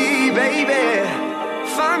PC, baby.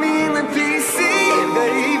 Find me in the PC,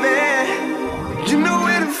 baby. You know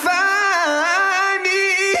where to find me.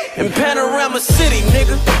 In Panorama City,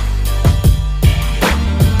 nigga.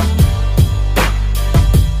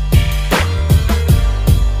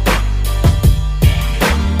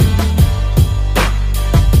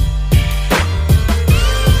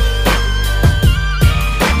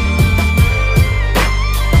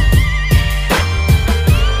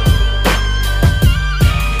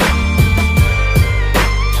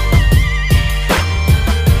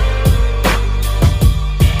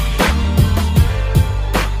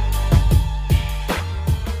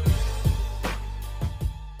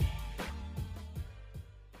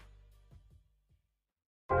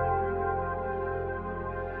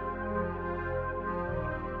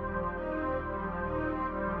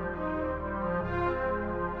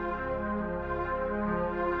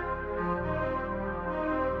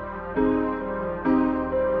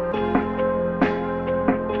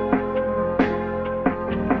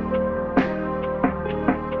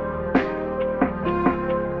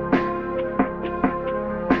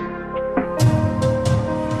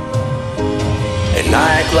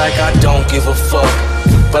 I act like I don't give a fuck,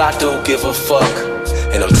 but I do give a fuck.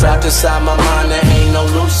 And I'm trapped inside my mind, there ain't no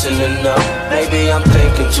loosening up. Maybe I'm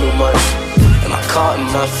thinking too much. Am I caught in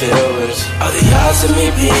my feelings? Are the odds of me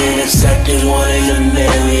being accepted 1 in a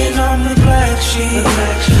million? I'm the black sheep,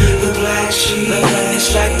 the black sheep.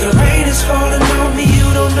 It's like the rain is falling on me, you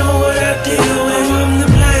don't know what I deal with. I'm the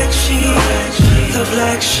black sheep, the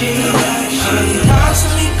black sheep. Are the odds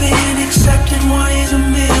of me being accepted 1 in a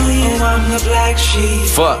million? Oh, I'm the black sheep.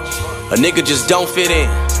 Fuck, a nigga just don't fit in.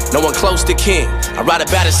 No one close to kin. I write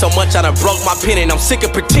about it so much I done broke my pen, and I'm sick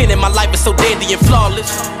of pretending my life is so dandy and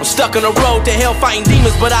flawless. I'm stuck on the road to hell fighting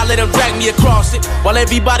demons, but I let them drag me across it, while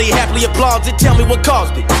everybody happily applauds it. Tell me what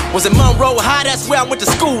caused it. Was it Monroe High? That's where I went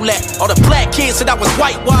to school at. All the black kids said I was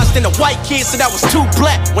whitewashed, and the white kids said I was too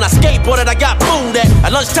black. When I skateboarded, I got booed at.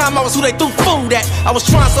 At lunchtime, I was who they threw food at. I was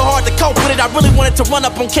trying so hard to cope with it, I really wanted to run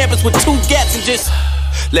up on campus with 2 gats and just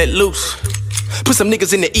let loose. Put some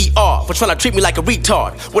niggas in the ER for trying to treat me like a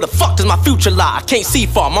retard. Where the fuck does my future lie? I can't see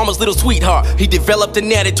far, mama's little sweetheart. He developed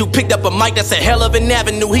an attitude, picked up a mic, that's a hell of an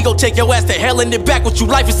avenue. He gon' take your ass to hell and then back with you.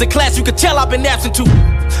 Life is a class you can tell I've been absent to.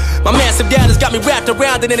 My massive doubt has got me wrapped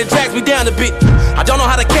around it and it drags me down a bit. I don't know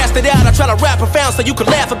how to cast it out, I try to rap profound so you can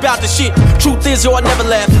laugh about this shit. Truth is, yo, I never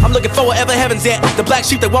laugh. I'm looking for wherever heaven's at. The black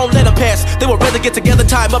sheep, they won't let him pass. They would rather get together,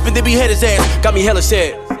 tie him up and then behead his ass. Got me hella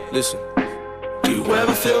sad. Listen. Do you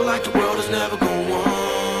ever feel like the world is never gonna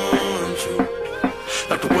want you?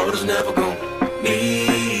 Like the world is never gonna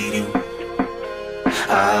need you?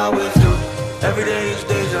 I went through every day is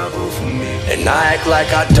deja vu for me. And And I act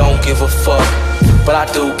like I don't give a fuck, but I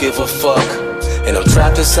do give a fuck. And I'm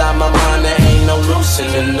trapped inside my mind, there ain't no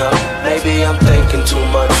loosening up. Maybe I'm thinking too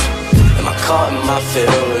much. Am I caught in my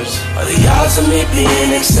feelings? Are the odds of me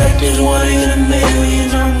being accepted 1 in a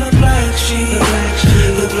million? I'm the black sheep,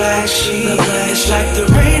 the black sheep. It's like the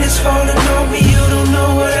rain is falling on me, you don't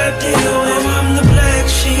know what I do. And I'm the black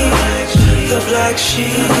sheep, the black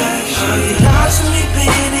sheep. Are the odds of me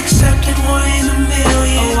being accepted 1 in a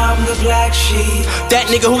million? Oh, I'm the black sheep. That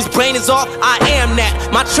nigga whose brain is off, I am that.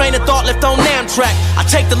 My train of thought left on Amtrak. I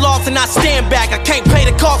take the loss and I stand back. I can't pay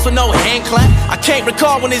the cost for no hand clap. I can't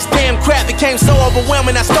recall when this damn crap became so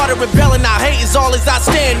overwhelming. I started rebelling, now hate is all as I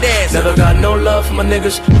stand as. Never got no love for my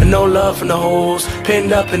niggas, and no love for the hoes.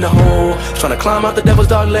 Pinned up in the hole, trying to climb out the devil's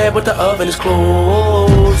dark lab, but the oven is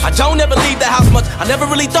closed. I don't ever leave the house much. I never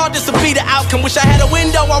really thought this would be the outcome. Wish I had a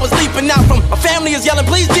window I was leaping out from. My family is yelling,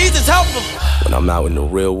 please Jesus help them. When I'm out in the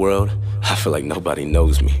real world, I feel like nobody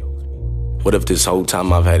knows me. What if this whole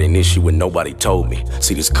time I've had an issue and nobody told me?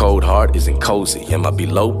 See, this cold heart isn't cozy. Am I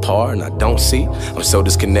below par and I don't see? I'm so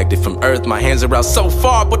disconnected from earth, my hands are out so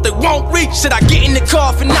far, but they won't reach. Should I get in the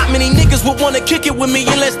coffin? Not many niggas would wanna kick it with me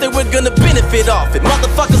unless they were gonna benefit off it.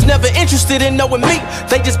 Motherfuckers never interested in knowing me.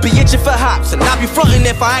 They just be itching for hops, and I be frontin'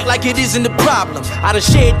 if I act like it isn't a problem. I done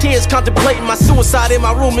shed tears contemplating my suicide in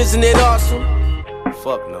my room, isn't it awesome?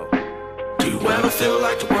 Fuck no. Do you ever feel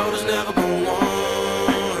like the world is never gonna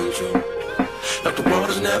want you? Like the world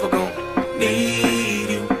is never gonna need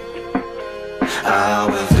you? I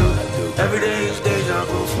always do. Every day is deja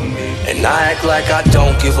vu for me. And I act like I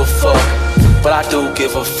don't give a fuck, but I do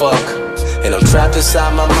give a fuck. And I'm trapped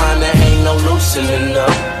inside my mind, there ain't no loosening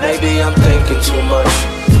up. Maybe I'm thinking too much.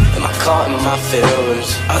 Am I caught in my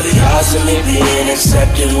feelings? Are the odds of me being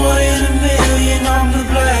accepted 1 in a million? I'm the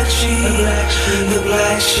black sheep, the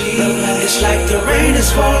black sheep. It's like the rain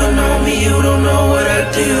is falling on me, you don't know what I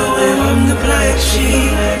deal with. I'm the black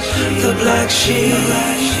sheep, the black sheep.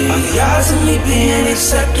 Are the odds of me being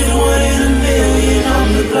accepted 1 in a million?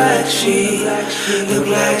 I'm the black sheep, the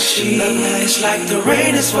black sheep. It's like the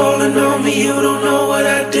rain is falling on me, you don't know what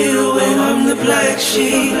I deal with. I'm the black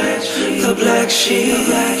sheep, the black sheep.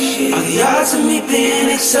 Are the odds of me being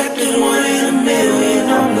accepted 1 in a million?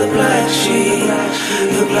 I'm the black sheep,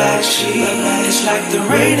 the black sheep. It's like the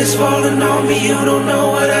rain is falling on me, you don't know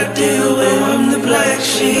what I deal with. I'm the black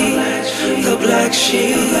sheep, the black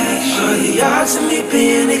sheep. Are the odds of me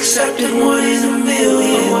being accepted 1 in a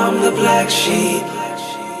million? I'm the black sheep.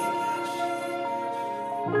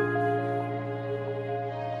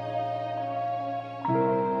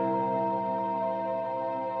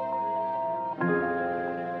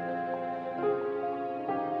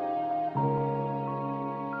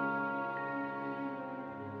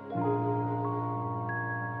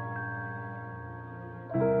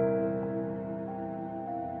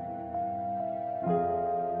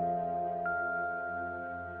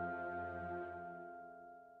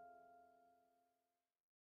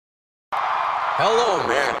 Hello,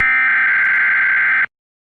 man.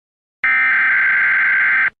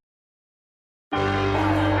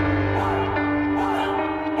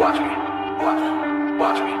 Watch me, watch me,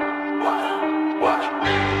 watch me, watch me,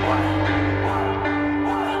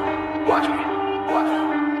 watch me, watch me,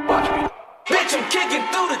 watch me. Bitch, I'm kicking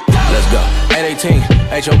through the door. Let's go. 818,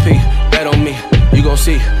 HOP, bet on me. You gon'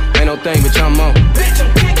 see, ain't no thing, bitch, I'm on. Bitch,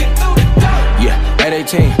 I'm kicking through the door. Yeah,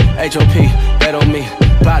 818, HOP, bet on me.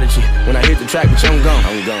 Prodigy, when I hit the track, bitch, I'm gone.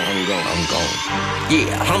 I'm gone, I'm gone, I'm gone.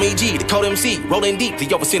 Yeah, homie G, the code MC, rolling deep to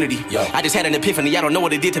your vicinity. Yo. I just had an epiphany, I don't know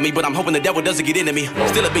what it did to me, but I'm hoping the devil doesn't get into me.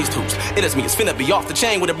 Still a beast hoops, it is me, it's finna be off the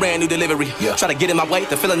chain with a brand new delivery. Yeah. Try to get in my way,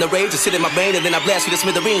 the feeling the rage, just sit in my brain, and then I blast you to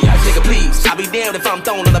smithereens. Nigga, please, I'll be damned if I'm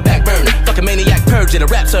thrown on the back burner. Fucking maniac purging, a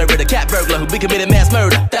rap server, the cat burglar who be committing mass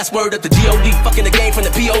murder. That's word at the G.O.D., fucking the game from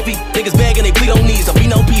the P.O.V. Niggas begging, they bleed on knees, I'll be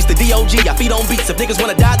no peace, the D.O.G. I feed on beats, if niggas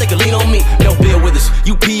wanna die, they can lean on me. No bill with us,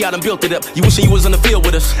 you P, I done built it up. You wishing you was on the field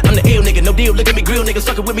with us. I'm the ill nigga, no deal, look at me grill, niggas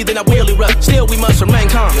fucking with me, then I will erupt. Still, we must remain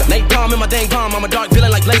calm. Nate Palm in my dang palm, I'm a dark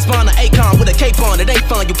villain like Lace Bond or Akon with a cape on. It ain't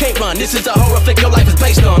fun, you can't run. This is a horror flick your life is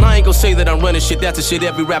based on. I ain't gon' say that I'm running shit, that's the shit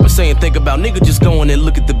every rapper saying think about. Nigga just go in and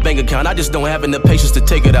look at the bank account. I just don't have enough patience to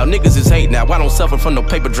take it out. Niggas is hate now, I don't suffer from no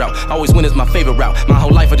paper drought. Always win is my favorite route. My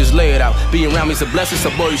whole life I just lay it out. Being around me's a blessing, so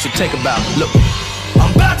boy you should take a bow. Look,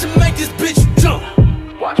 I'm about to make this bitch jump.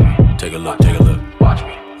 Watch me, take a look, take a look. Watch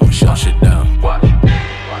me, I'ma shut shit down. Watch.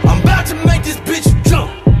 I'm about to make this bitch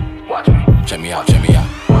jump. Watch me, check me out, check me out.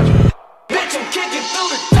 Watch me. Bitch, I'm kicking through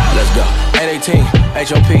the door. Let's go. 818,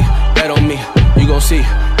 HOP, bet on me. You gon' see,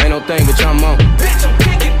 ain't no thing, bitch, I'm on. Bitch, I'm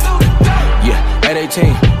kicking through the door. Yeah,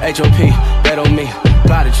 818, HOP, bet on me.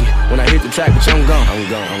 Prodigy, when I hit the track, bitch, I'm gone.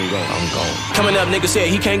 Coming up, nigga said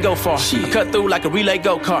he can't go far. I cut through like a relay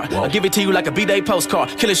go-kart. I give it to you like a B-Day postcard.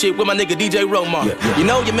 Killing shit with my nigga DJ Romar. You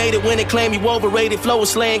know you made it when they claim you overrated. Flow was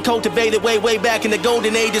slang, cultivated way back in the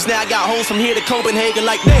golden ages. Now I got homes from here to Copenhagen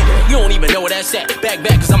like, damn, you don't even know where that's at. Back,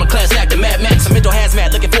 cause I'm a class actor, Mad Max. I'm mental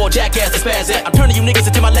hazmat, looking for a jackass to spaz at. I'm turning you niggas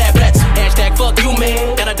into my lab rats. Hashtag fuck you,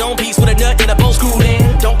 man. Got a dome piece with a nut and a bow screwed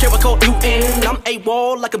in. Don't care what coat you in. I'm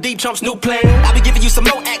A-wall like a deep Trump's new plan. I be giving you some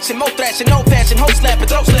more action, more thrashing, no fashion, hoe slapping,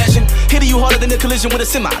 throat slashing. Hitting you harder than a collision with a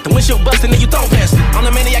semi. The windshield busting and you throw past it. I'm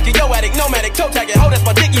the maniac and yo addict, nomadic, toe tagging. Ho, that's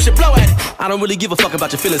my dick, you should blow at it. I don't really give a fuck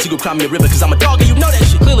about your feelings. You can cry me a river cause I'm a dog and you know that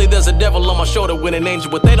shit. Clearly there's a devil on my shoulder with an angel,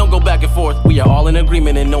 but they don't go back and forth. We are all in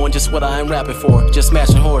agreement in knowing just what I am rapping for. Just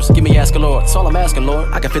smashing horse, give me asking Lord. That's all I'm asking,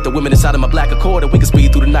 Lord. I can fit the women inside of my black Accord and we can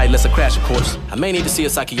speed through the night, let's crash of course. I may need to see a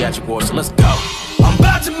psychiatric ward, so let's go. I'm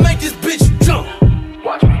about to make this bitch jump.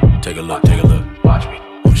 Watch me. Take a look. Watch me.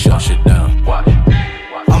 Shut shit down. Watch.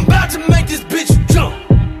 I'm about to make this bitch jump.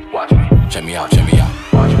 Watch me. Check me out.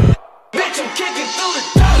 Watch me. Bitch, I'm kicking through the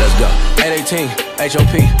door. Let's go. 818,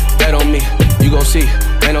 HOP, bet on me. You gon' see.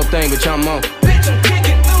 Ain't no thing, but I'm on. Bitch, I'm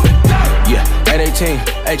kicking through the door. Yeah, 818,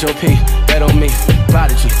 HOP, bet on me.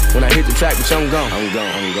 Prodigy, when I hit the track, bitch, I'm gone.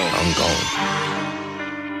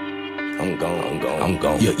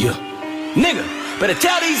 Yeah. Nigga, better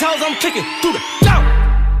tell these hoes I'm kicking through the door.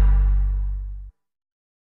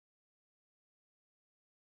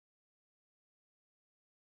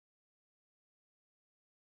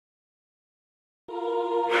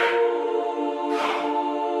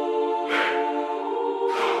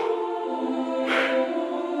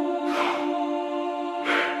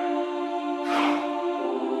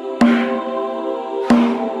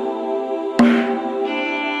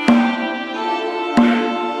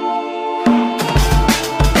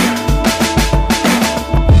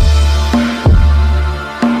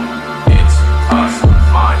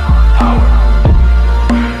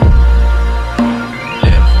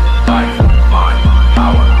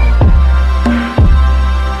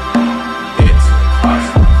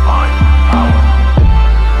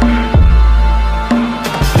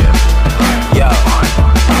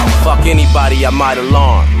 I might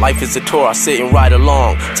alarm. Life is a tour, I sit and ride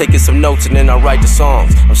along. Taking some notes and then I write the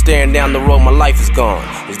songs. I'm staring down the road, my life is gone.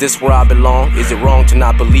 Is this where I belong? Is it wrong to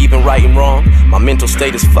not believe in right and wrong? My mental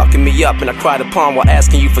state is fucking me up and I cried upon while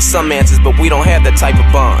asking you for some answers, but we don't have that type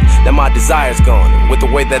of bond. That my desire's gone, and with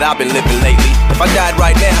the way that I've been living lately, if I died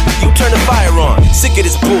right now, you turn the fire on. Sick of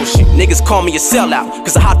this bullshit, niggas call me a sellout,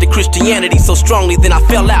 cause I hopped in Christianity so strongly then I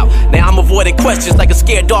fell out. Now I'm avoiding questions like a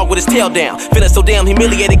scared dog with his tail down. Feeling so damn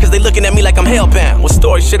humiliated cause they looking at me like I'm hellbound. What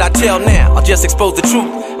story should I tell now? I'll just expose the truth.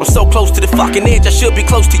 I'm so close to the fucking edge, I should be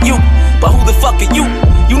close to you. But who the fuck are you?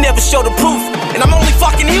 You never show the proof. And I'm only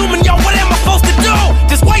fucking human, yo, what am I supposed to do?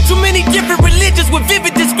 There's way too many different religions with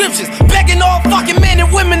vivid descriptions, begging all fucking men and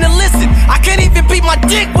women to listen. I can't even beat my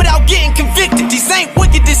dick without getting convicted. These ain't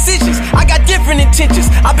wicked decisions, I got different intentions.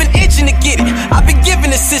 I've been itching to get it, I've been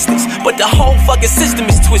giving assistance, but the whole fucking system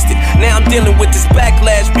is twisted. Now I'm dealing with this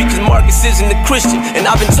backlash because Marcus isn't a Christian, and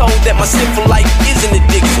I've been told that my sinful life is an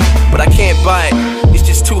addiction. But I can't buy it, it's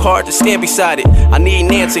just too hard to stand beside it. I need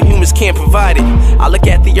an answer, humans can't provide it. I look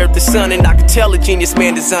at the earth, the sun, and I can tell a genius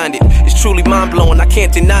man designed it. It's truly mind-blowing, I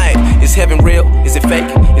can't deny it. Is heaven real? Is it fake?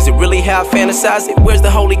 Is it really how I fantasize it? Where's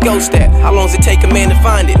the Holy Ghost at? How long does it take a man to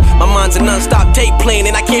find it? My mind's a non-stop tape playing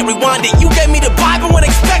and I can't rewind it. You gave me the Bible and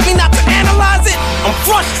expect me not to analyze it? I'm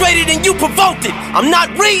frustrated and you provoked it. I'm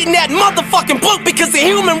not reading that motherfucking book because a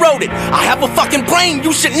human wrote it. I have a fucking brain,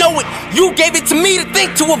 you should know it. You gave it to me to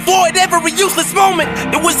think, to avoid every useless moment.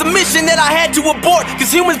 It was a mission that I had to abort,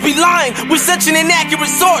 cause humans be lying with such an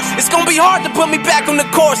inaccurate source. It's gonna be hard to put me back on the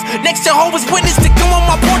course. Next Jehovah's Witness to come on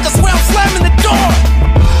my porch, I swear I'm slamming the door.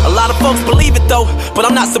 A lot of folks believe it though, but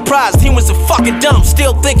I'm not surprised. Humans are fucking dumb,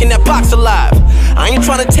 still thinking that Pac's alive. I ain't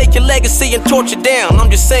trying to take your legacy and torture down. I'm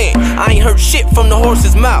just saying, I ain't heard shit from the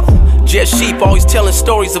horse's mouth. Just sheep always telling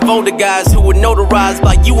stories of older guys who were notarized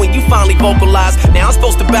by you and you finally vocalized. Now I'm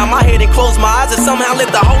supposed to bow my head and close my eyes and somehow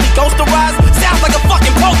let the Holy Ghost arise? Sounds like a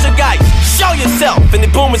fucking poltergeist. Show yourself and the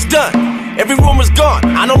boom is done. Every rumor's gone,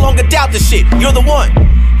 I no longer doubt the shit, you're the one.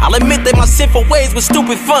 I'll admit that my sinful ways were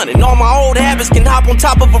stupid fun, and all my old habits can hop on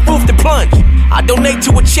top of a roof to plunge. I donate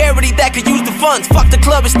to a charity that could use the funds. Fuck the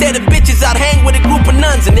club instead of bitches, I'd hang with a group of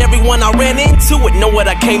nuns. And everyone I ran into would know what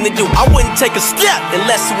I came to do. I wouldn't take a step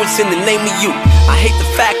unless it was in the name of you. I hate the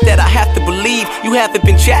fact that I have to believe you haven't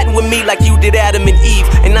been chatting with me like you did Adam and Eve.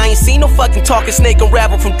 And I ain't seen no fucking talking snake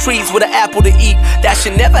unravel from trees with an apple to eat. That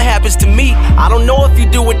shit never happens to me. I don't know if you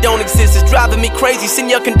do or don't exist. It's driving me crazy, send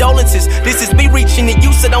your condolences. This is me reaching to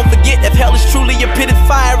you so don't forget, if hell is truly a pit of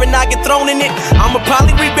fire and I get thrown in it, I'ma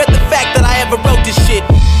probably regret the fact that I ever wrote this shit.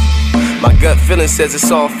 My gut feeling says it's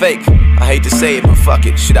all fake. I hate to say it, but fuck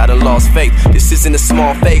it, shit, I done lost faith. This isn't a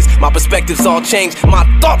small phase, my perspective's all changed. My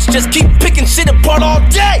thoughts just keep picking shit apart all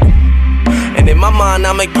day. And in my mind,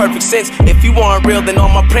 I make perfect sense. If you aren't real, then all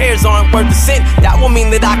my prayers aren't worth a cent. That will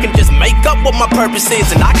mean that I can just make up what my purpose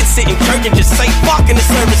is, and I can sit in church and just say fuck in the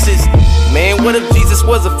services. Man, what if Jesus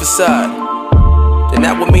was a facade? Then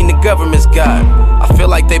that would mean the government's God. I feel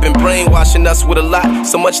like they've been brainwashing us with a lot,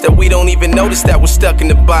 so much that we don't even notice that we're stuck in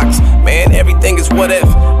the box. Man, everything is what if.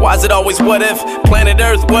 Why is it always what if? Planet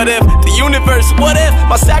Earth, what if? The universe, what if?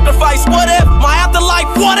 My sacrifice, what if? My afterlife,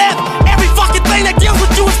 what if? Every fucking thing that deals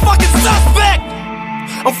with you is fucking suspect.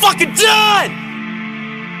 I'm fucking done.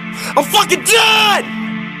 I'm fucking done.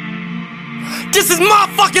 This is my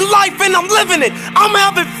fucking life and I'm living it. I'm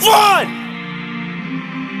having fun.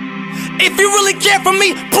 If you really care for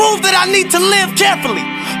me, prove that I need to live carefully.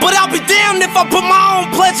 But I'll be damned if I put my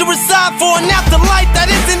own pleasure aside for an afterlife that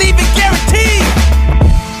isn't even guaranteed.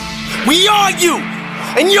 We are you,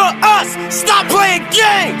 and you're us. Stop playing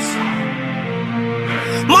games.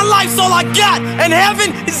 My life's all I got, and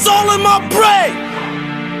heaven is all in my brain.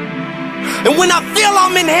 And when I feel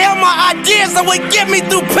I'm in hell, my ideas are what get me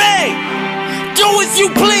through pain. Do as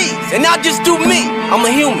you please, and I'll just do me. I'm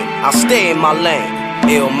a human, I'll stay in my lane.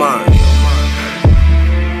 Ill mind.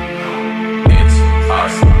 It's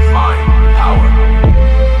us, mind, power.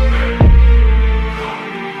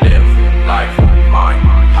 Live life, mind,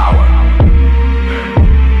 power.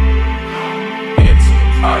 It's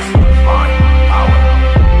us, mind, power.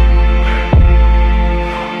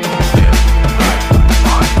 Live life,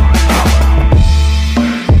 mind, power.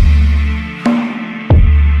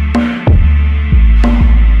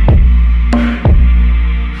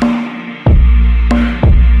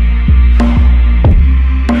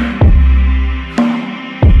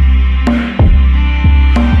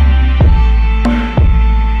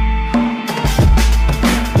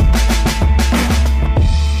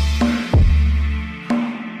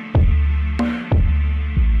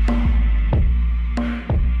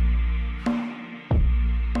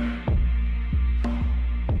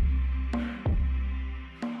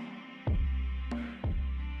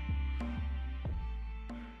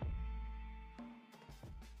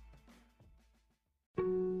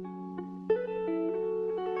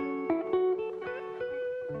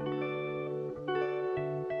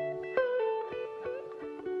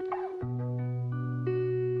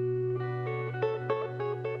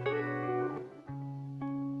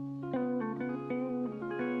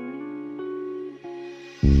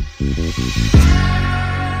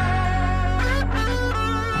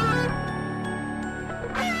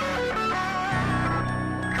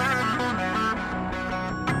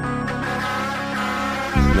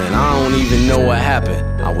 Man, I don't even know what happened.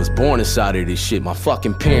 I was born inside of this shit, my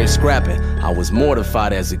fucking parents scrapping. I was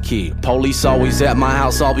mortified as a kid. Police always at my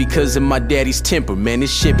house, all because of my daddy's temper. Man,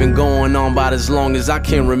 this shit been going on about as long as I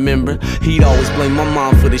can remember. He'd always blame my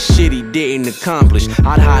mom for the shit he didn't accomplish.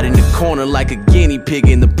 I'd hide in the corner like a guinea pig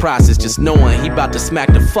in the process, just knowing he about to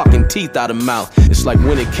smack the fucking teeth out of mouth. It's like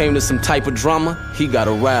when it came to some type of drama, he got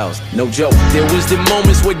aroused. No joke, there was the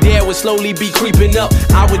moments where dad would slowly be creeping up.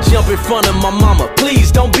 I would jump in front of my mama,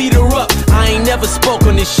 please don't beat her up. I ain't never spoke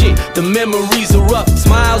on this shit, the memories are rough.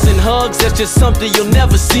 Smiles and hugs, that's just something you'll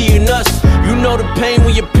never see in us. You know the pain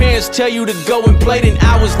when your parents tell you to go and play, then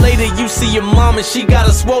hours later you see your mom and she got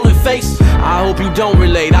a swollen face. I hope you don't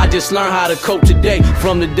relate, I just learned how to cope today.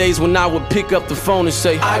 From the days when I would pick up the phone and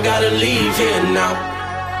say, I gotta leave here now.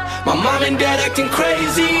 My mom and dad acting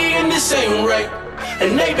crazy and this ain't right,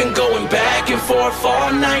 and they've been going back and forth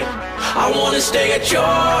all night. I wanna stay at your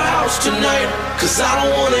house tonight, cause I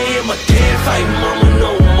don't wanna hear my dad fight mama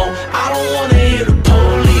no more. I don't wanna hear the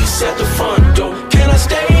police at the front door. Can I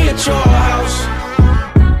stay at your house?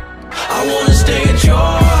 I wanna stay at your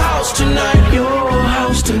house tonight. Your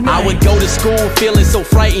house tonight. I would go to school feeling so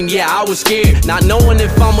frightened, yeah, I was scared, not knowing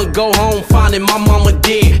if I'ma go home finding my mama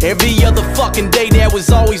dead. Every other fucking day Dad was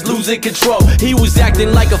always losing control. He was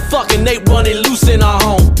acting like a fucking ape running loose in our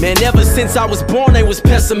home. Man, ever since I was born they was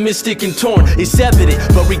pessimistic and torn. It's evident,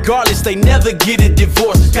 but regardless they never get a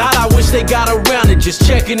divorce. God, I wish they got around to just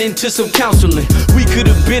checking into some counseling. We could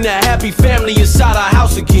have been a happy family inside our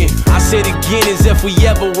house again. I said again as if we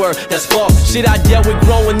ever were, that's false. Shit I dealt with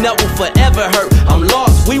growing up will forever hurt. I'm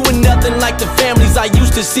lost, we went were nothing like the families I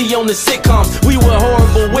used to see on the sitcoms. We were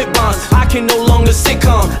horrible with bonds, I can no longer sit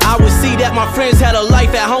calm. I would see that my friends had a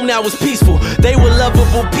life at home that was peaceful. They were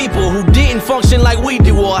lovable people who didn't function like we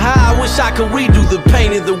do. Or how I wish I could redo the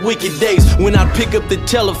pain of the wicked days when I'd pick up the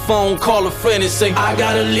telephone, call a friend and say, I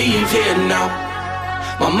gotta leave here now.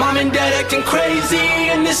 My mom and dad acting crazy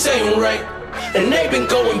and this ain't right, and they've been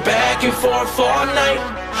going back and forth all night.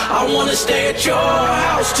 I wanna stay at your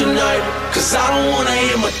house tonight, cause I don't wanna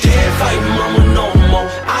hear my dad fight mama no more.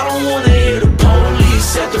 I don't wanna hear the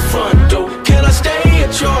police at the front door. Can I stay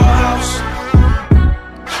at your house?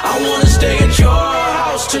 I wanna stay at your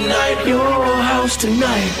house tonight, your house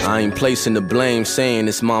tonight. I ain't placing the blame, saying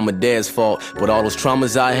it's mom or dad's fault, but all those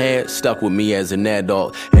traumas I had stuck with me as an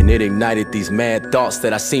adult, and it ignited these mad thoughts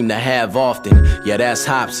that I seem to have often. Yeah, that's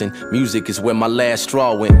Hopsin. Music is where my last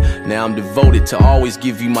straw went. Now I'm devoted to always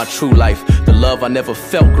give you my true life. The love I never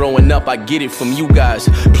felt growing up, I get it from you guys.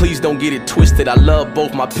 Please don't get it twisted, I love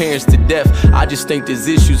both my parents to death. I just think there's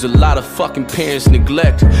issues a lot of fucking parents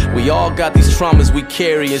neglect. We all got these traumas we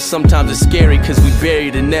carry, and sometimes it's scary cause we bury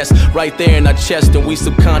the nest right there in our chest, and we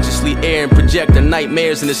subconsciously air and project the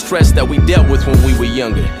nightmares and the stress that we dealt with when we were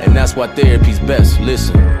younger. And that's why therapy's best.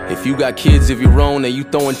 Listen, if you got kids of your own and you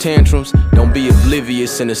throwing tantrums, don't be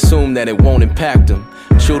oblivious and assume that it won't impact them.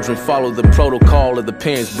 Children follow the protocol of the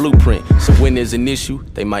parents' blueprint, so when there's an issue,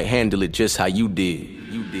 they might handle it just how you did.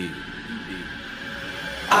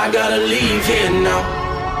 I gotta leave here now.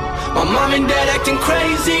 My mom and dad acting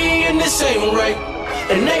crazy and this ain't right,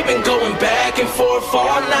 and they've been going back and forth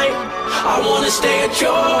all night. I wanna stay at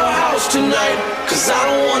your house tonight, cause I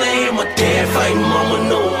don't wanna hear my dad fight mama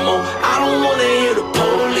no more. I don't wanna hear the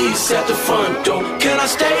police at the front door. Can I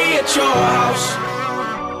stay at your house?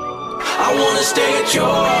 I wanna stay at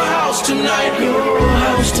your house tonight, your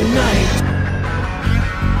house tonight.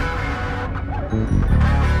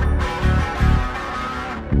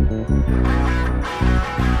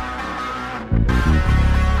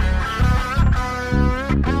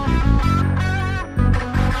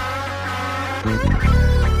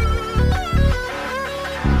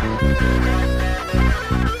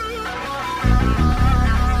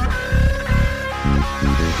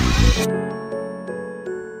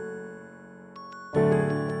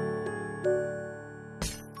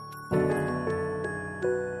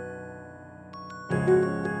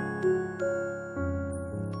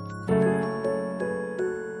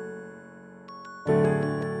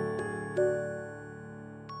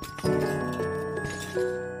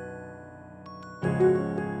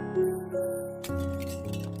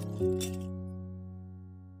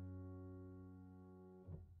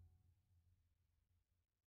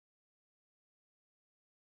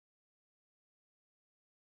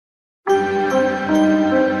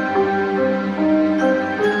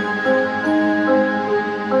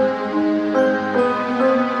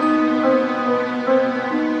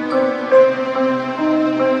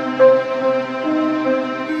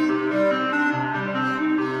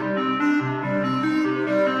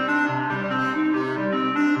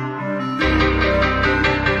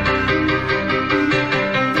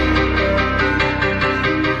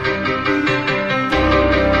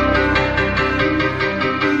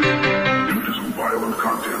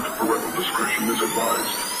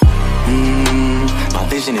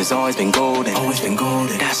 It's always been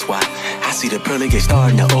golden, That's why I see the pearly gates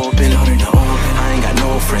starting to open. I ain't got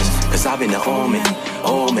no friends, cause I've been the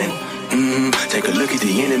omen. Take a look at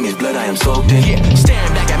the enemy's blood I am soaked in. Yeah,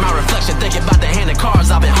 staring back at my reflection, thinking about the hand of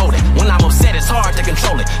cards I've been holding. When I'm upset, it's hard to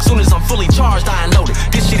control it. Soon as I'm fully charged, I unload it.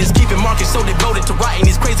 This shit is keeping Marcus so devoted to writing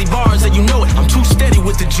these crazy bars that you know it. I'm too steady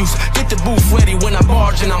with the juice, get the booth ready when I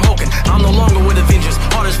barge and I'm hoking. I'm no longer with Avengers,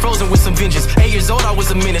 heart is frozen with some vengeance. 8 years old, I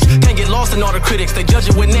was a menace. Can't get lost in all the critics, they judge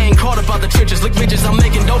it when they ain't caught about the trenches. Look bitches, I'm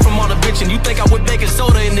making dough from all the bitching. You think I would baking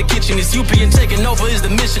soda in the kitchen? It's UP and taking over is the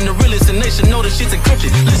mission. The realest and nation know the shit's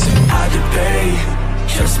encrypted. Listen, I debate,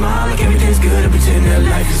 should I smile like everything's good and pretend that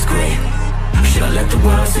life is great? Should I let the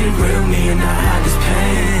world see the real me and not hide this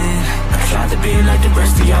pain? I tried to be like the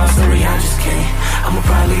rest of y'all, sorry I just can't. I'ma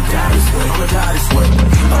probably die this way, I'ma die this way.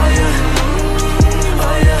 Oh yeah,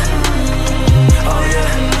 oh yeah, oh yeah.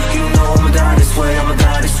 You know I'ma die this way, I'ma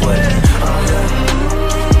die this way. Oh yeah,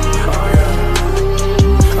 oh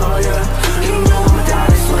yeah, oh yeah. You know I'ma die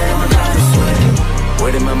this way, I'ma die this way.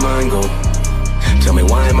 where did my mind go? Tell me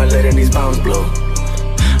why am I letting these bombs blow?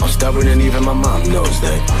 I'm stubborn and even my mom knows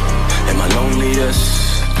that. Am I lonely?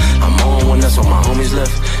 Yes, I'm on one, that's all my homies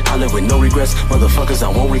left. I live with no regrets, motherfuckers, I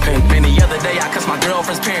won't repent. Been the other day, I cussed my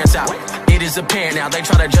girlfriend's parents out. It is apparent now, they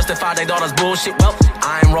try to justify their daughter's bullshit. Well,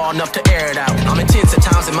 I ain't raw enough to air it out. I'm intense at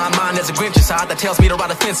times in my mind, there's a Grinch inside that tells me to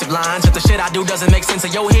write offensive lines. If the shit I do doesn't make sense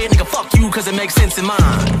in your head, nigga, fuck you, cause it makes sense in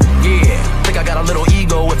mine. Yeah, think I got a little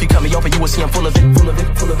ego. If you cut me open, you will see I'm full of it, full of it,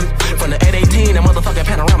 full of it. From the 818, that motherfucking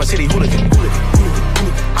Panorama City hooligan.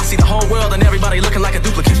 I see the whole world and everybody looking like a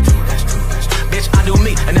duplicate. Bitch, I do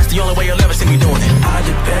me, and that's the only way you'll ever see me doing it. I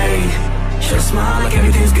debate, should I smile like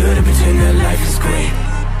everything's good and pretend that life is great?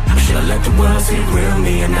 Or should I let the world see the real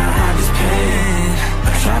me and not hide this pain?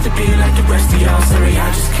 I tried to be like the rest of y'all, sorry I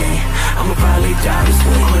just can't. I'ma probably die this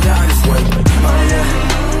way, I'ma die this way. Oh yeah,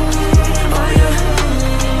 oh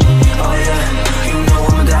yeah, oh yeah. You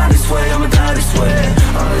know I'ma die this way, I'ma die this way.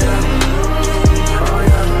 Oh yeah, oh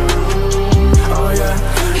yeah, oh yeah.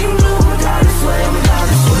 You know I'ma die this way, I'ma die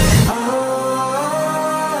this way.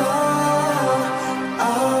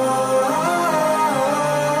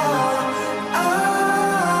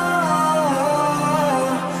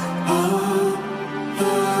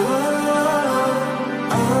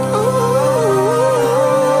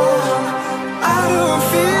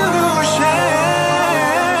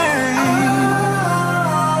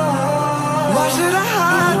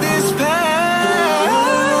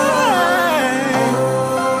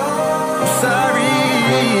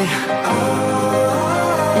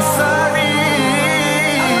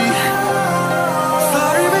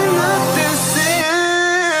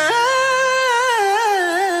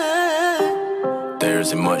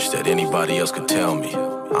 That anybody else could tell me.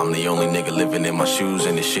 I'm the only nigga living in my shoes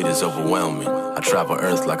and this shit is overwhelming. I travel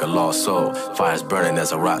earth like a lost soul, fire's burning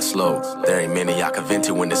as I rot slow. There ain't many I can vent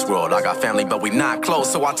to in this world. I got family but we not close,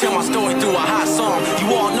 so I tell my story through a hot song.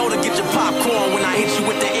 You all know to get your popcorn when I hit you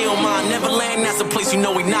with the ill mind. Neverland, that's a place you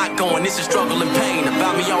know we not going. This is struggle and pain,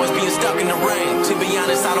 about me always being stuck in the rain. To be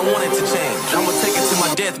honest, I don't want it to change. I'ma take it to my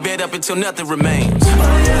deathbed up until nothing remains. Oh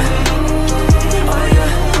yeah, oh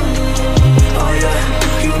yeah, oh yeah.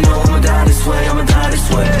 You know I'ma die this way, I'ma die this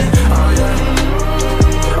way. Oh yeah,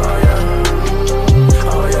 oh yeah,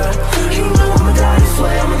 oh yeah. You know I'ma die this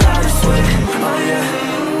way, I'ma die this way. Oh yeah,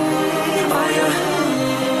 oh yeah,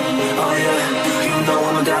 oh yeah. You know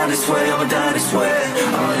I'ma die this way, I'ma die this way.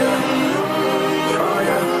 Oh yeah, oh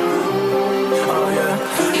yeah, oh yeah.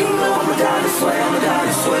 You know I'ma die this way, I'ma die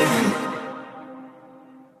this way.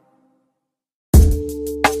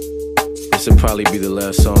 This'll probably be the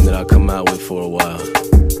last song that I'll come out with for a while.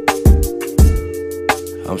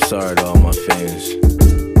 I'm sorry to all my fans.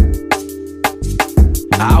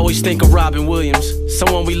 I always think of Robin Williams,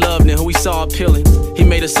 someone we loved and who we saw appealing. He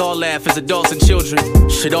made us all laugh as adults and children.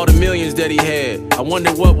 Shit, all the millions that he had, I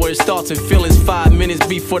wonder what were his thoughts and feelings 5 minutes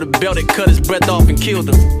before the belt that cut his breath off and killed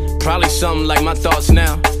him. Probably something like my thoughts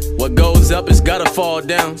now. What goes up has gotta fall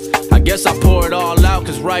down. I guess I pour it all out,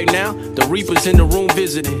 cause right now the Reaper's in the room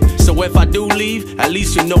visiting. So if I do leave, at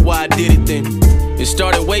least you know why I did it then. It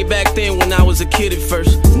started way back then when I was a kid at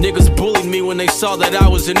first. Niggas bullied me when they saw that I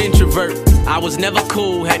was an introvert. I was never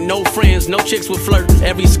cool, had no friends, no chicks would flirt.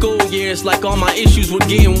 Every school year it's like all my issues were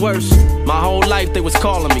getting worse. My whole life they was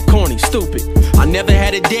calling me corny, stupid. I never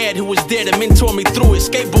had a dad who was there to mentor me through it.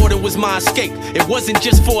 Skateboarding was my escape, it wasn't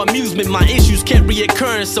just for amusement. My issues kept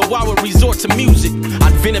reoccurring, so I would resort to music.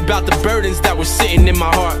 I'd vent about the burdens that were sitting in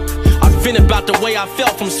my heart. I'd vent about the way I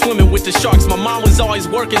felt from swimming with the sharks. My mom was always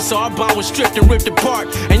working, so our bond was stripped and ripped apart.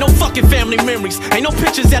 Ain't no fucking family memories, ain't no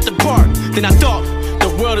pictures at the park. Then I thought, the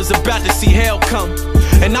world is about to see hell come,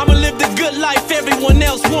 and I'ma live the good life everyone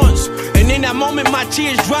else wants. And in that moment my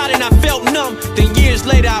tears dried and I felt numb. Then years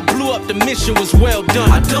later I blew up, the mission was well done.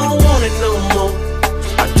 I don't want it no more,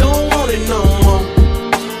 I don't want it no more,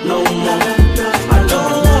 no more. I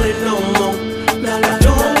don't want it no more, I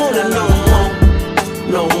don't want it no more,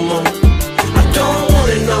 no more. I don't want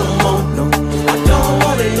it no more, I don't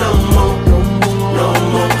want it no more, no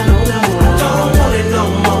more. I don't want it no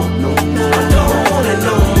more, I don't want it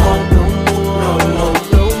no more,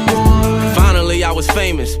 no more. Finally I was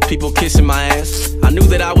famous, people kissing my ass. I knew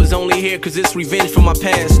that I was only here cause it's revenge for my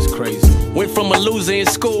past. It's crazy. Went from a loser in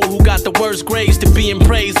school who got the worst grades to being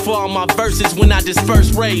praised for all my verses when I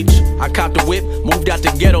dispersed rage. I copped a whip, moved out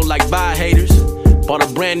the ghetto like bye haters. Bought a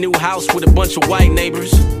brand new house with a bunch of white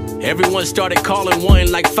neighbors. Everyone started calling,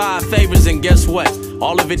 wanting like 5 favors, and guess what?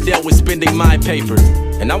 All of it dealt with spending my paper.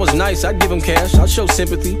 And I was nice, I'd give him cash, I'd show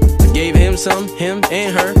sympathy. I gave him some, him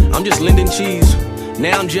and her, I'm just lending cheese.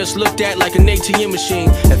 Now I'm just looked at like an ATM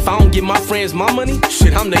machine. If I don't give my friends my money,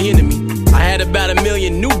 shit, I'm the enemy. I had about 1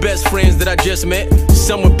 million new best friends that I just met.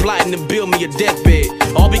 Some were plotting to build me a deathbed,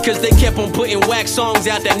 all because they kept on putting whack songs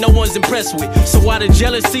out that no one's impressed with. So out of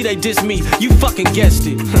jealousy they diss me, you fucking guessed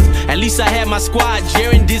it. At least I had my squad,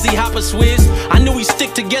 Jaren, Dizzy, Hopper, Swizz. I knew we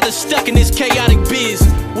stick together, stuck in this chaotic biz.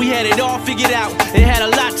 We had it all figured out, and had a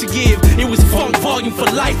lot to give. It was funk volume for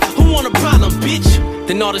life, who want a problem, bitch?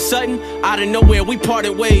 Then all of a sudden, out of nowhere, we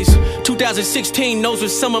parted ways. 2016, those were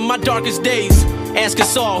some of my darkest days. Ask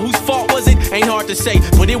us all, whose fault was it? Ain't hard to say,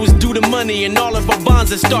 but it was due to money and all of our bonds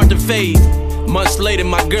that start to fade. Months later,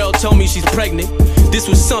 my girl told me she's pregnant. This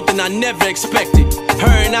was something I never expected. Her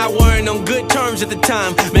and I weren't on good terms at the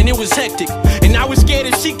time, man, it was hectic. And I was scared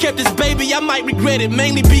if she kept this baby, I might regret it.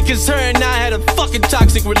 Mainly because her and I had a fucking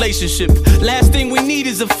toxic relationship. Last thing we need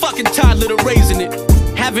is a fucking toddler to raising it.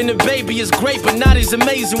 Having a baby is great, but not as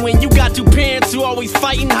amazing when you got two parents who always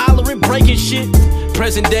fighting, hollering, breaking shit.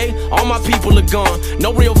 Present day, all my people are gone.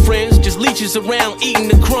 No real friends, just leeches around eating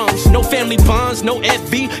the crumbs. No family bonds, no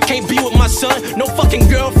FV, can't be with my son. No fucking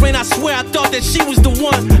girlfriend, I swear I thought that she was the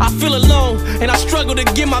one. I feel alone, and I struggle to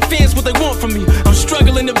give my fans what they want from me. I'm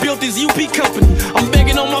struggling to build this UP company. I'm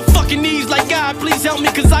begging on my fucking knees like, God, please help me,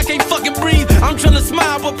 cause I can't fucking breathe. I'm trying to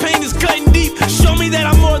smile, but pain is cutting deep. Show me that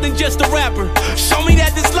I'm more than just a rapper. Show me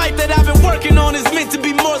that this life that I've been working on is meant to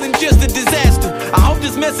be more than just a disaster. I hope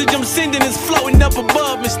this message I'm sending is floating up above.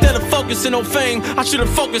 Instead of focusing on fame, I should have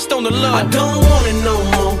focused on the love. I don't want it no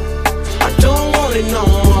more. I don't want it no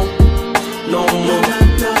more. No more.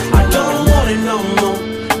 I don't want it no more.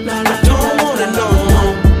 I don't want it no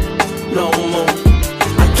more. No more.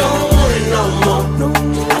 I don't want it no more.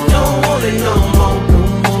 I don't want it no more.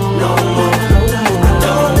 No more. I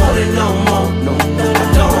don't want it no more. I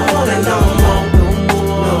don't want it no more.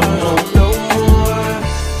 No more.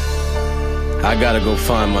 I gotta go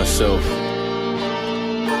find myself.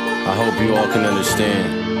 I hope you all can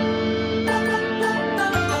understand.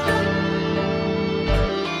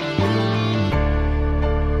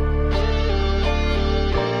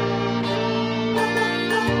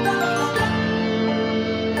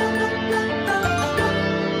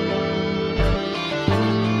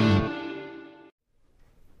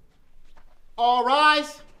 All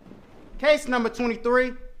rise. Case number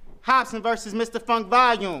 23, Hopsin versus Mr. Funk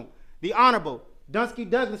Volume. The Honorable Dunsky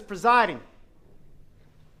Douglas presiding.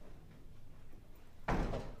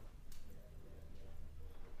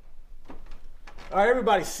 All right,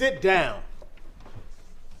 everybody sit down.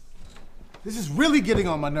 This is really getting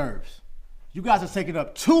on my nerves. You guys are taking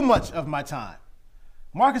up too much of my time.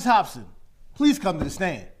 Marcus Hopsin, please come to the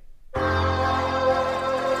stand.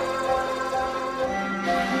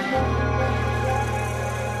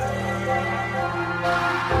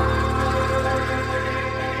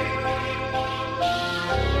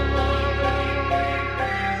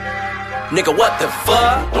 Nigga, what the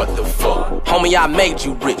fuck? What the fuck? Homie, I made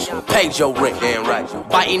you rich, paid your rent, damn right.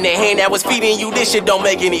 Biting the hand that was feeding you, this shit don't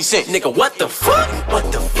make any sense. Nigga, what the fuck? What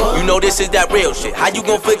the fuck? You know this is that real shit. How you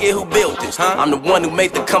gon' forget who built this, huh? I'm the one who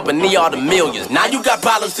made the company all the millions. Now you got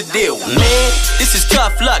problems to deal with. Man, this is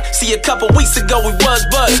tough luck. See, a couple weeks ago we was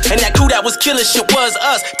buzzed, and that crew that was killing shit was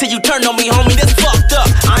us. Till you turned on me, homie, that's fucked up.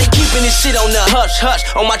 I ain't keeping this shit on the hush hush.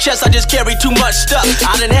 On my chest, I just carry too much stuff.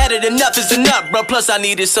 I done had it, enough is enough, bro. Plus I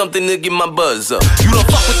needed something to get my buzz up. You done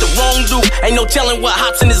fuck with the wrong dude. Ain't no telling what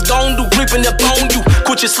Hopsin is gon' do. Creeping up on you.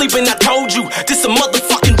 Quit your sleeping, I told you. This a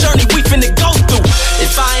motherfucking journey we finna go through.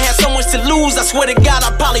 If I ain't had so much to lose, I swear to God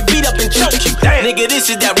I'd probably beat up and choke you. Damn. Nigga, this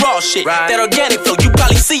is that raw shit, right. That organic flow you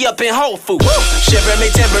probably see up in Whole Foods. Shiver me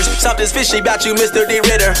timbers, something's fishy about you, Mr. D.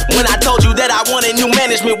 Ritter. When I told you that I wanted new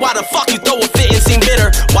management, why the fuck you throw a fit and seem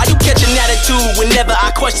bitter? Why you catch an attitude whenever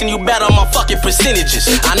I question you about all my fucking percentages?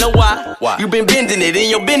 I know why. You been bending it in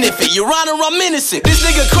your benefit. Your Honor, I'm innocent. This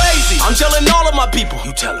nigga crazy. I'm telling all of my people.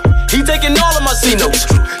 You tell him. He taking all of my C-notes.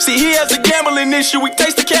 See, he has a gambling issue. He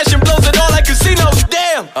takes the cash and blows it all like casinos.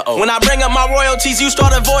 Damn. When I bring up my royalties, you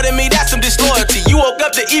start avoiding me. That's some disloyalty. You woke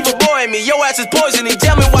up to evil boy in me. Your ass is poisoning.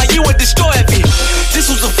 Tell me why you would destroy me.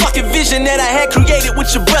 This was a fucking vision that I had created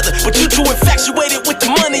with your brother, but you too infatuated with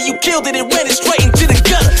the money. You killed it and ran it straight into the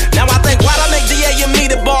gutter. Now I think, why'd I make DA and me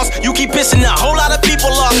the boss? You keep pissing a whole lot of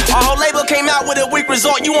people off. Our whole label came out with a weak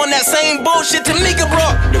result. You on that same bullshit Tamika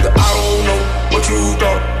brought. Nigga, I don't know what you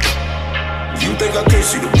thought. You think I can't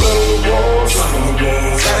see the blood on the walls?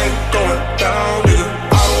 That ain't going down, nigga.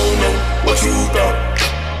 I don't know what you thought.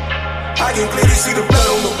 I can clearly see the blood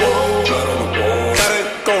on the wall. That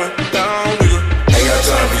ain't going down, nigga. Ain't got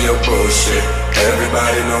time for your bullshit.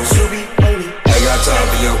 Everybody knows you be on it. Ain't got time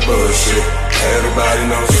for your bullshit. Everybody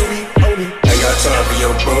knows you be on it. Ain't got time for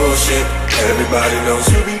your bullshit. Everybody knows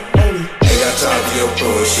you be on it. Ain't got time for your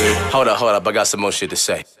bullshit. Hold up, I got some more shit to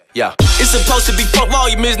say. Yeah. It's supposed to be fuck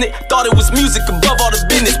volume, isn't it? Thought it was music above all the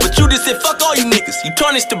business, but you just said fuck all you niggas. You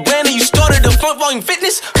tarnished the brand and you started the funk volume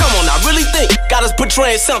fitness? Come on, I really think got us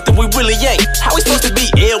portraying something we really ain't. How we supposed to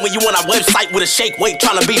be ill when you on our website with a shake weight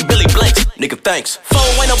trying to be Billy Blanks? Nigga, thanks. Phone,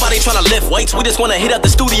 ain't nobody trying to lift weights. We just wanna hit up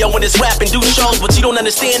the studio when it's rap and do shows, but you don't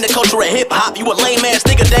understand the culture of hip hop. You a lame ass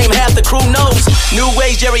nigga, dame half the crew knows. New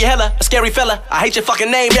age Jerry Heller, a scary fella. I hate your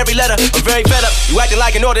fucking name, every letter. I'm very fed up. You acting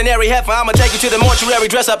like an ordinary heifer. I'ma take you to the mortuary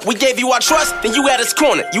dress up. We gave you our trust, then you at us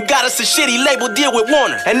corner. You got us a shitty label deal with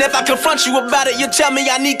Warner. And if I confront you about it, you tell me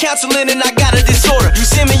I need counseling and I got a disorder. You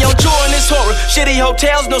send me on tour and it's horror. Shitty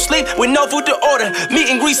hotels, no sleep, with no food to order. Meet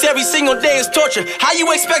and grease every single day is torture. How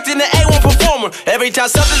you expecting an A1 performer? Every time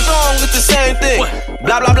something's wrong, it's the same thing.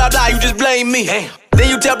 Blah, blah, blah, blah, you just blame me. Damn. Then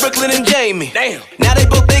you tell Brooklyn and Jamie. Damn. Now they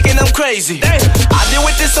both thinking I'm crazy. Damn. I deal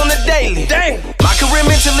with this on the daily. Damn. My career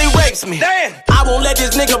mentally rapes me. Damn. I won't let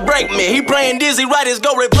this nigga break me. He praying Dizzy Writers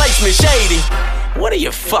go replace me. Shady. What are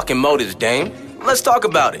your fucking motives, Dame? Let's talk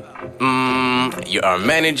about it. You're our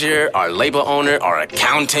manager, our label owner, our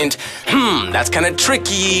accountant. That's kinda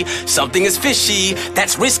tricky. Something is fishy,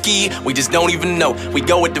 that's risky. We just don't even know. We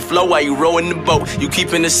go with the flow while you rowing the boat. You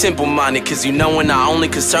keeping it simple-minded, cause you know when our only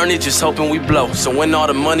concern is just hoping we blow. So when all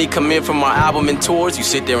the money come in from our album and tours, you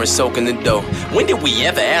sit there and soak in the dough. When did we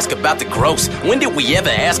ever ask about the gross? When did we ever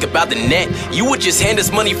ask about the net? You would just hand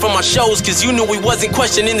us money from our shows, cause you knew we wasn't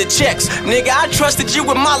questioning the checks. Nigga, I trusted you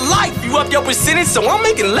with my life. You up your percentage, so I'm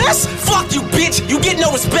making less? Fuck you, bitch, you get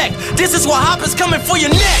no respect. This is why Hop is coming for your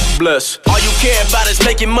neck. Bless. All you care about is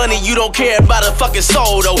making money, you don't care about a fucking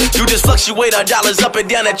soul though. You just fluctuate our dollars up and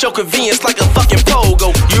down at your convenience like a fucking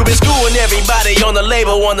pogo. You been screwing everybody on the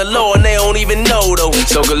label on the low and they don't even know though.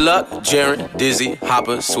 So good luck, Jaren, Dizzy,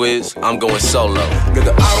 Hopper, Swizz, I'm going solo.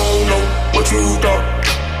 Nigga, I don't know what you thought.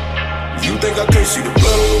 You think I can't see the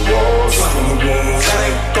blood on the walls? That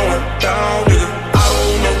ain't going down, nigga. I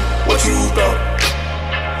don't know what you thought.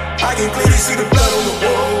 I can clearly see the blood on the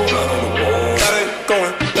wall. That ain't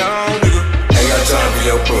going down, nigga. Ain't got time for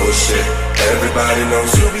your bullshit. Everybody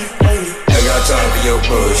knows you be on it. Ain't got time for your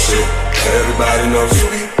bullshit. Everybody knows you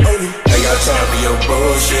be on it. Ain't got time for your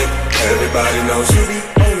bullshit. Everybody knows you be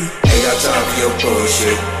on it. Ain't got time for your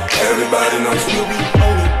bullshit. Everybody knows you be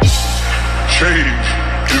on it. Change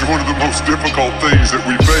is one of the most difficult things that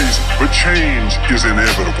we face, but change is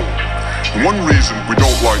inevitable. One reason we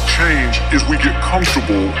don't like change is we get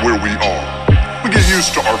comfortable where we are. We get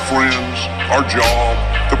used to our friends, our job,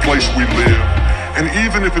 the place we live, and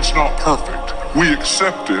even if it's not perfect, we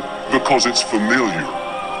accept it because it's familiar.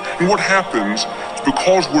 And what happens is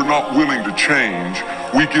because we're not willing to change,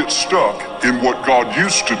 we get stuck in what God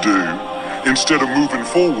used to do instead of moving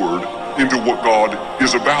forward into what God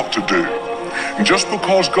is about to do. And just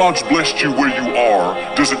because God's blessed you where you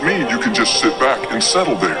are doesn't mean you can just sit back and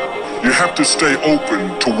settle there. You have to stay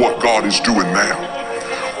open to what God is doing now.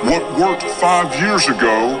 What worked 5 years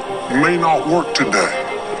ago may not work today.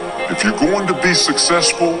 If you're going to be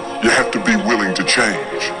successful, you have to be willing to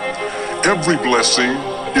change. Every blessing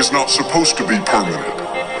is not supposed to be permanent.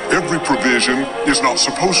 Every provision is not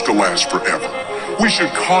supposed to last forever. We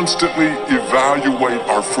should constantly evaluate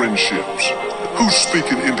our friendships. Who's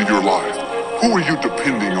speaking into your life? Who are you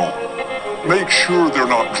depending on? Make sure they're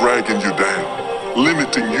not dragging you down,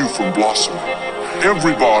 limiting you from blossoming.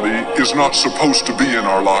 Everybody is not supposed to be in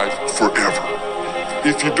our life forever.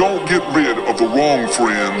 If you don't get rid of the wrong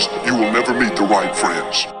friends, you will never meet the right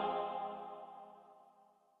friends.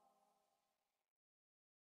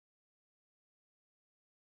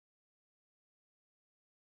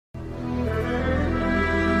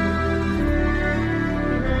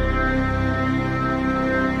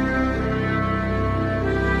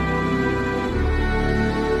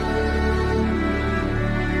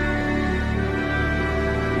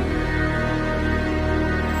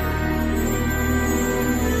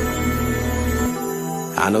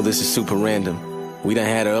 I know this is super random. We done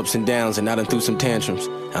had our ups and downs and I done threw some tantrums.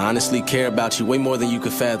 I honestly care about you way more than you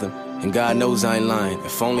could fathom. And God knows I ain't lying,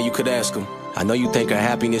 if only you could ask him. I know you think our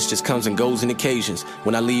happiness just comes and goes in occasions.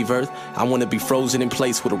 When I leave Earth, I want to be frozen in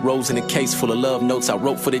place with a rose in a case full of love notes I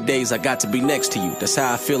wrote for the days I got to be next to you. That's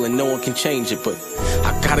how I feel and no one can change it, but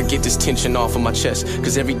I gotta get this tension off of my chest,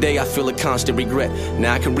 cause every day I feel a constant regret.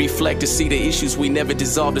 Now I can reflect to see the issues we never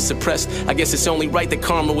dissolved or suppressed. I guess it's only right that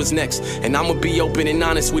karma was next, and I'ma be open and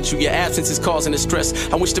honest with you. Your absence is causing the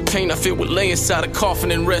stress. I wish the pain I feel would lay inside a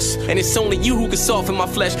coffin and rest. And it's only you who can soften my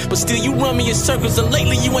flesh, but still you run me in circles, and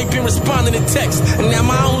lately you ain't been responding to a text. And now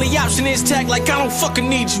my only option is tag like I don't fucking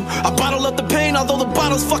need you. I bottle up the pain although the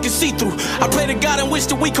bottle's fucking see-through. I pray to God and wish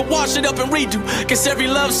that we could wash it up and redo. Cause every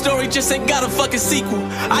love story just ain't got a fucking sequel.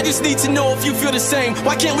 I just need to know if you feel the same.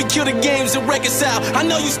 Why can't we kill the games and reconcile? I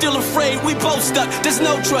know you still afraid, we both stuck, there's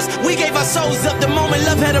no trust. We gave our souls up the moment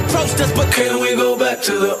love had approached us. But can we go back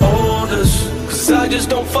to the oldest? Cause I just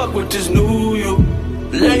don't fuck with this new you.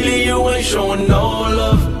 Lately you ain't showing no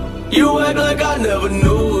love. You act like I never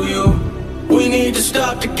knew you. We need to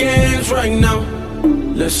stop the games right now.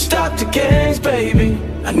 Let's stop the games, baby.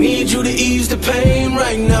 I need you to ease the pain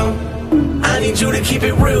right now. I need you to keep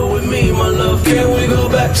it real with me, my love. Can we go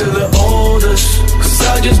back to the oldest? Cause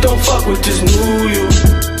I just don't fuck with this new you.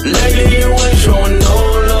 Lately you ain't showing no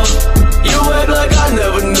love. You act like I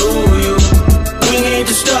never knew you. We need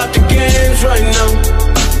to stop the games right now.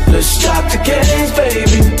 Let's stop the games,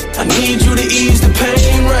 baby. I need you to ease the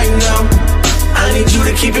pain right now. I need you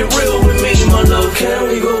to keep it real with me, my love. Can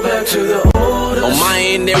we go back to the oldest? On my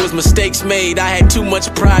end, there was mistakes made. I had too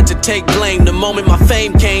much pride to take blame. The moment my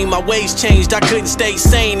fame came, my ways changed. I couldn't stay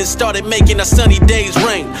sane and started making our sunny days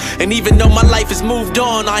rain. And even though my life has moved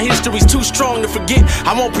on, our history's too strong to forget.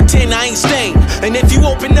 I won't pretend I ain't stained. And if you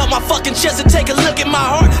open up my fucking chest and take a look at my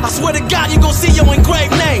heart, I swear to God, you gon' see your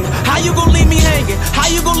engraved name. How you gon' leave me hanging? How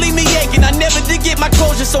you gon' leave me aching? I never did get my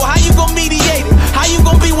closure, so how you gon' mediate it? How you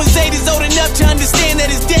gon' be when Zadie's old enough to understand that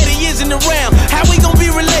his daddy isn't around? How we gon' be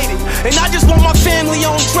related? And I just want my family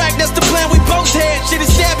on track, that's the plan we both had. Shit is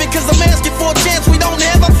sad because I'm asking for a chance we don't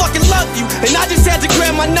have. I fucking love you. And I just had to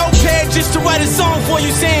grab my notepad just to write a song for you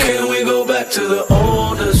saying, can we go back to the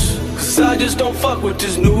oldest? Cause I just don't fuck with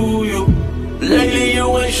this new you. Lately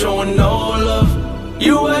you ain't showing no love.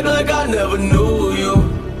 You act like I never knew you.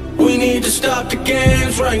 We need to stop the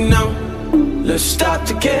games right now. Let's stop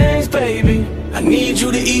the games, baby. I need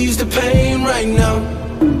you to ease the pain right now.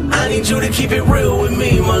 I need you to keep it real with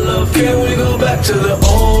me, my love. Can we go back to the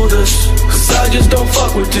oldest? Cause I just don't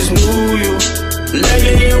fuck with this new you.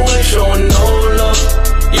 Lately you ain't showing no love.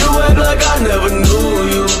 You act like I never knew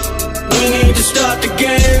you. We need to stop the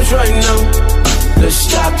games right now. Let's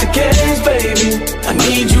stop the games, baby. I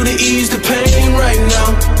need you to ease the pain right now.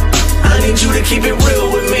 I need you to keep it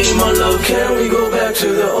real with me, my love. Can we go back to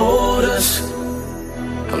the oldest?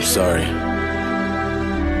 I'm sorry.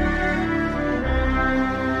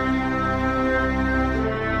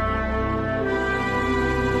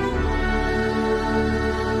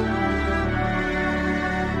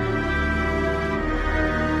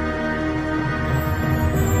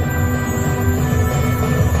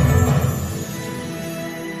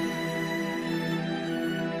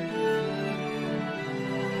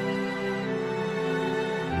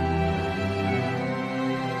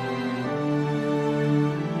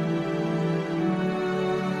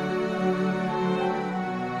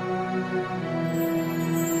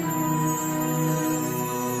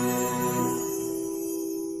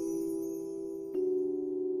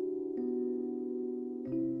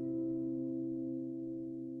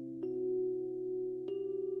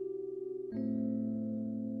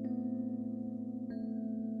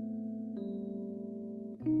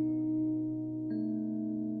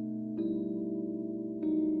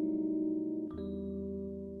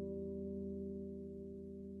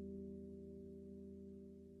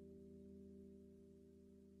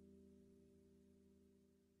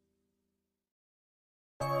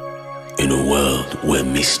 In a world where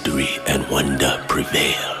mystery and wonder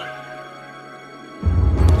prevail,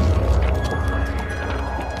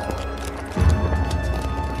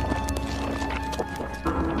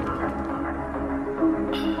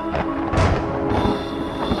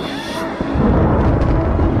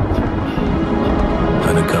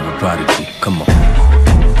 undercover prodigy, come on.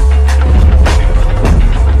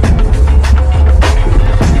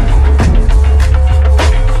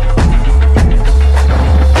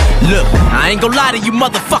 Look, I ain't gon' lie to you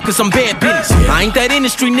motherfuckers, I'm bad business. I ain't that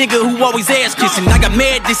industry nigga who always ass kissing. I got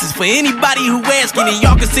mad disses for anybody who asking, and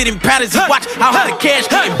y'all can sit in patterns and watch how hard the cash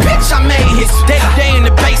getting. Bitch, I made hits day to day in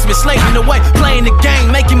the basement, slaving away, playing the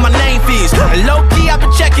game, making my name fizz. And low key, I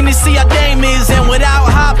been checking to see how Dame is, and without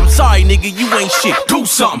Hop, I'm sorry nigga, you ain't shit. Do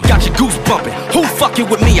something, got your goose bumping. Who fucking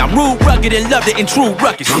with me? I'm rude, rugged, and loved it in true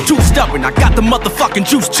ruckus. I'm too stubborn, I got the motherfucking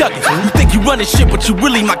juice chugging. You think you running shit, but you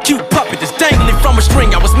really my cute puppet that's dangling from a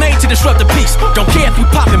string. I was made to disrupt the peace. Don't care if you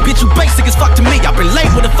poppin', bitch, you basic as fuck to me. I've been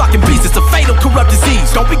laid with a fucking beast, it's a fatal corrupt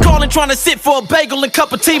disease. Don't be calling trying to sit for a bagel and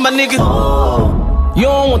cup of tea, my nigga. You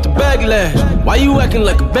don't want the backlash. Why you acting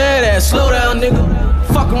like a badass? Slow down, nigga.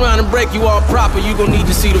 Fuck around and break you all proper. You gon' need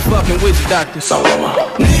to see the fucking witch doctor. So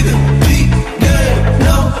nigga, deep game,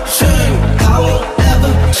 no shame. I won't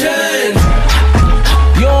ever change.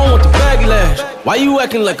 You don't want the backlash. Why you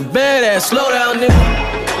acting like a badass? Slow down, nigga.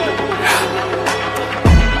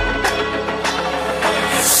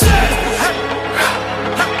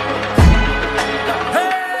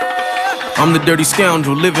 I'm the dirty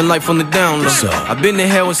scoundrel, living life on the down low. I've been to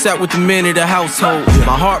hell and sat with the men of the household.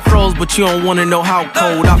 My heart froze, but you don't wanna know how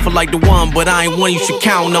cold. I feel like the one, but I ain't one you should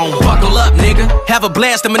count on. Buckle up, nigga. Have a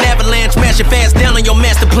blast, I'm an avalanche. Smash it fast down on your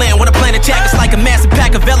master plan. When I plan attack, it's like a massive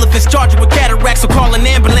pack of elephants charged with cataracts. So call an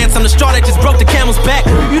ambulance, I'm the straw that just broke the camel's back.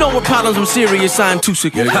 You know what problems, I'm serious, I am too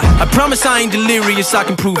sick. I promise I ain't delirious, I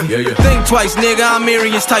can prove it. Think twice, nigga, I'm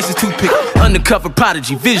Arius Tyson's toothpick. Undercover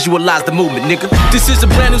prodigy, visualize the movement, nigga. This is a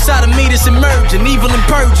brand new side of me that's emerging, evil and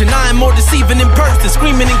purging. I am more deceiving in person,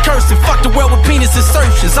 screaming and cursing. Fuck the world with penis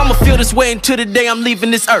insertions. I'ma feel this way until the day I'm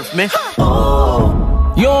leaving this earth, man.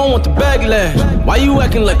 You don't want the backlash. Why you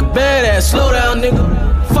acting like a badass? Slow down, nigga.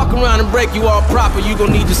 Fuck around and break you all proper. You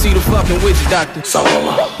gon' need to see the fucking witch doctor. So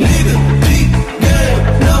nigga, deep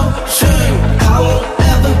game, no shame. I won't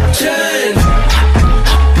ever change.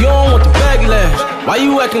 You don't want the backlash. Why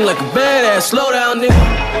you acting like a badass? Slow down, nigga.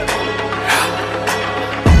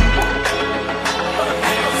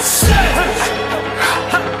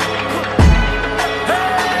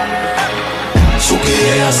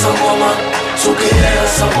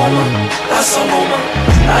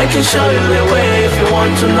 I can show you the way if you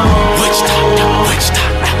want to know. Witch doctor, witch doctor.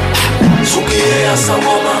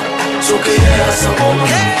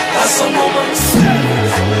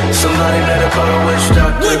 Somebody better call a witch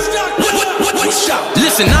doctor.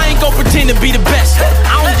 Listen, I ain't gon' pretend to be the best.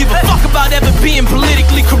 I don't give a fuck about ever being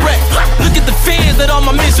politically correct. Look at the fans that all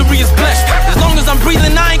my misery is blessed. As long as I'm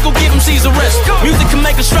breathing, I ain't gon' give them C's a rest. Music can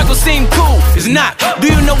make a struggle seem cool, it's not.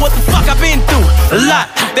 Do you know what the fuck I've been through? A lot.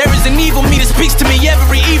 There is an evil me that speaks to me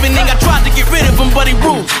every evening. I tried to get rid of him, but he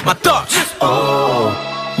rules my thoughts.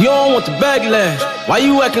 You don't want the backlash. Why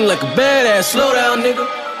you acting like a badass? Slow down, nigga.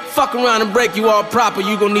 Fuck around and break you all proper.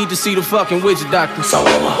 You gon' need to see the fucking witch doctor. So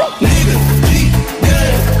nigga, deep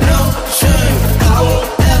game, no shame. I won't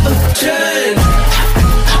ever change.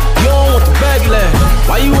 You don't want the backlash.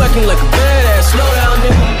 Why you acting like a badass? Slow down,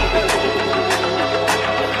 nigga.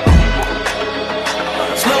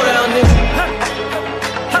 Slow down, nigga.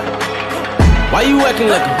 Why you acting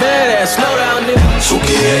like a badass? Slow down, nigga.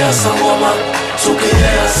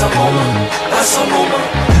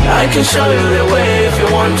 I can show you the way if you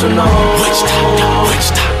want to know. Witch doctor, witch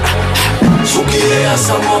doctor.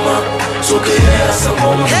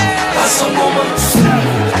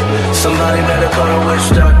 Somebody better call a witch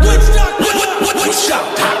doctor. Witch doctor, witch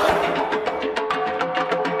doctor.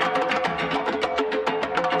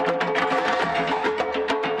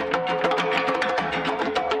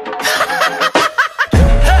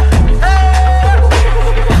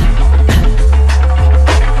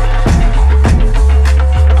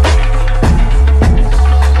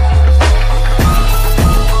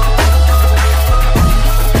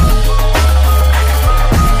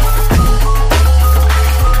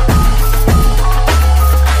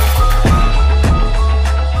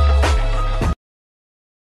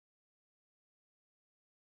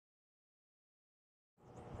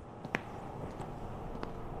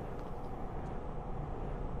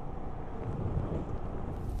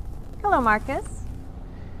 Hello, Marcus.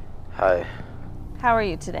 Hi. How are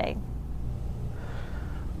you today?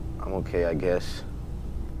 I'm okay, I guess.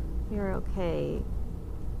 You're okay.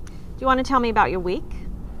 Do you want to tell me about your week?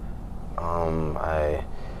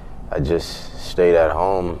 I just stayed at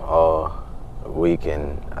home all week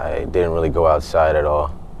and I didn't really go outside at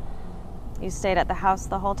all. You stayed at the house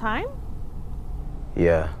the whole time?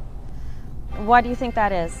 Yeah. Why do you think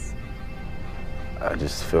that is? I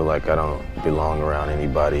just feel like I don't belong around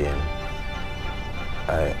anybody and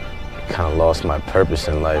I kind of lost my purpose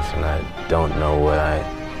in life and I don't know what I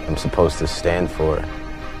am supposed to stand for.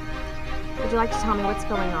 Would you like to tell me what's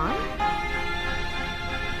going on?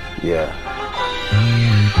 Yeah.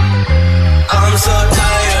 I'm so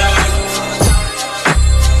tired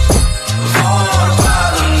of all the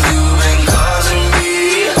problems you've been causing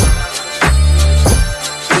me.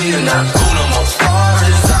 We're not cool no more, far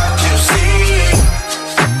as I can see.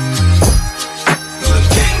 You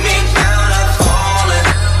kick me down, I'm falling.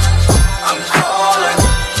 I'm crawling.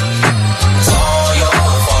 It's all your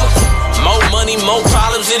fault. More money, more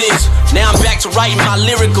problems it is. Now I'm back to writing my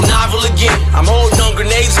lyrical novel again. I'm holding on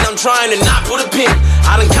grenades and I'm trying to not put a pin.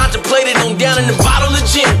 I done contemplated on down in the bottle of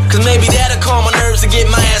gin. Cause maybe that'll calm my nerves to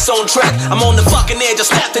get my ass on track. I'm on the fucking edge, I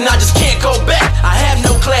snapped and I just can't go back. I have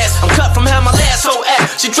no class, I'm cut from how my last hoe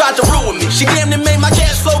act. She tried to ruin me, she damn near made my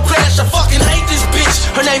cash flow crash. I fucking hate this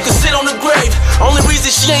bitch, her name could sit on the grave. Only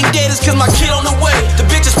reason she ain't dead is cause my kid on the way. The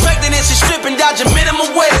bitch is pregnant and she's stripping, dodging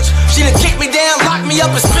minimum wage. She done kicked me down me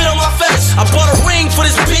up and spit on my face. I bought a ring for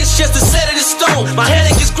this bitch just to set it in stone. My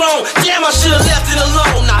headache is grown, damn I should've left it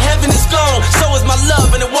alone. Now heaven is gone, so is my love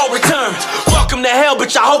and it won't return. Welcome to hell,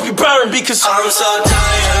 bitch, I hope you burn because I'm so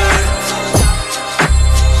tired.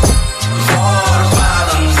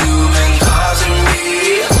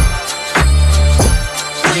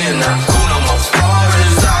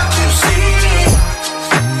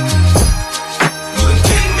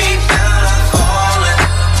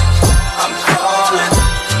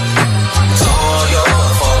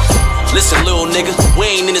 Listen, little nigga, we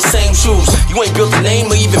ain't in the same shoes. You ain't built a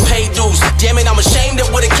name or even paid dues. Damn it, I'm ashamed at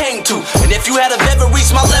what it came to. And if you had have ever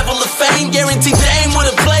reached my level of fame, guaranteed Dame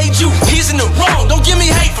would've played you. He's in the wrong, don't give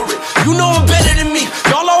me hate for it. You know I'm better than me.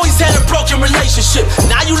 Y'all always had a broken relationship.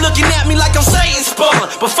 Now you looking at me like I'm Satan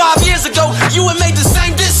spawn. But 5 years ago, you had made the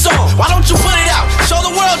same diss song. Why don't you put it out? Show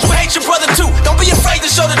the world you hate your brother too. Don't be afraid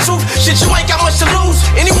to show the truth. Shit, you ain't got much to lose.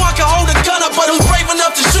 Anyone can hold a gun up, but who's brave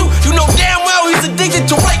enough to shoot? You know damn well he's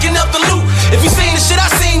addicted to raking up the loot. If you seen the shit I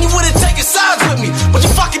seen, you would've taken sides with me. But you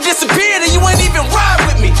fucking disappeared and you ain't even ride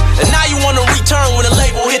with me. And now you wanna return when the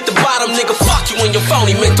label hit the bottom. Nigga, fuck you and your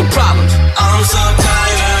phony mental problems. I'm so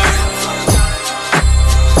tired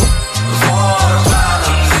of all the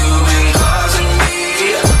problems you've been causing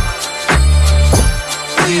me.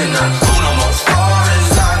 We're not cool no more, as far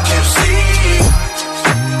as I can see.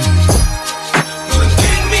 You been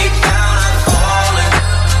getting me down, I'm falling,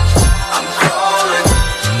 I'm crawling.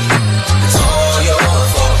 It's all your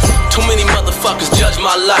fault. Too many motherfuckers judge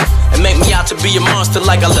my life and make me out to be a monster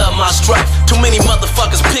like I love my strife. Too many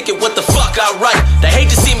motherfuckers pick it what the fuck I write. They hate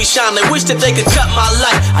to see me shine, they wish that they could cut my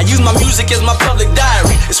life. I use my music as my public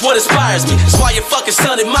diary, it's what inspires me. It's why your fucking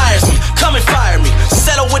son admires me. Come and fire me,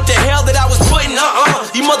 settle with the hell that I was putting,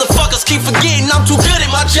 You motherfuckers keep forgetting I'm too good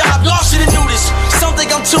at my job. Y'all should've knew this. Some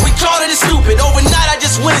think I'm too retarded and stupid. Overnight I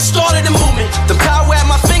just went and started a movement. The power at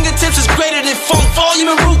my fingertips is greater than funk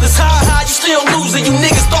volume and ruthless. High, you still losing. You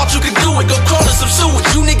niggas thought you could do it, go crawl in some sewage.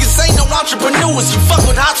 You niggas ain't no entrepreneurs. You fuck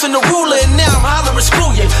with Hopsin the ruler and now I'm hollering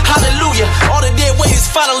screw you. Hallelujah, all the dead weight is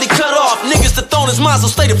finally cut off. Niggas the throne is mine, so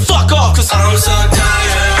stay the fuck off. Cause I'm so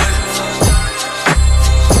tired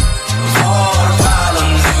of all the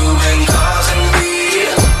problems you've been causing me.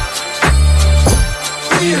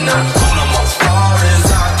 We're not cool no more, as far as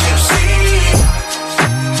I can see.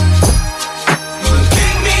 You been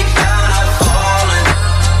kicking me down, I'm falling,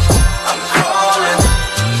 I'm crawling.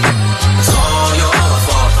 It's all your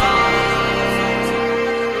fault.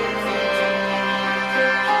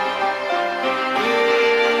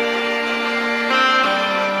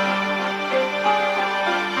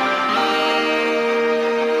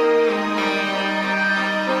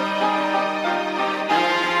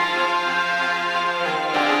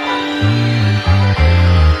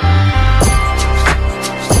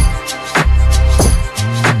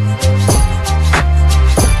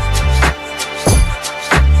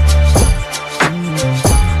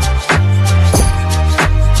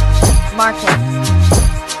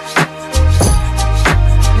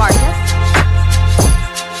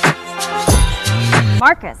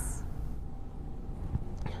 Marcus.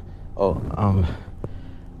 Oh,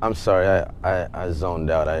 I'm sorry. I zoned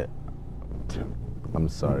out. I'm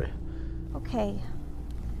sorry. Okay.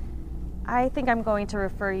 I think I'm going to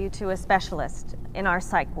refer you to a specialist in our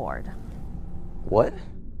psych ward. What?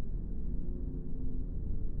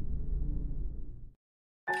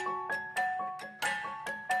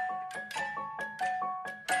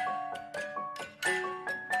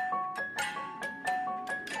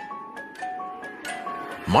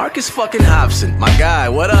 Marcus fucking Hopsin, my guy,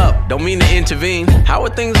 what up? Don't mean to intervene. How are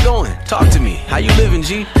things going? Talk to me. How you living,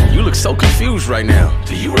 G? You look so confused right now.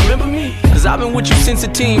 Do you remember me? Cause I've been with you since a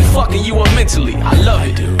teen, fucking you up mentally. I love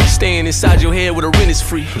it, dude. Staying inside your head with a rent is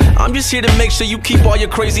free. I'm just here to make sure you keep all your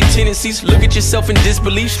crazy tendencies. Look at yourself in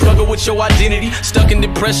disbelief, struggle with your identity. Stuck in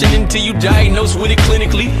depression until you diagnosed with it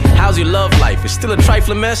clinically. How's your love life? It's still a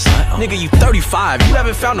trifling mess? Nigga, you 35, you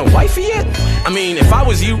haven't found a wifey yet? I mean, if I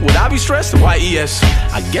was you, would I be stressed? Why, yes.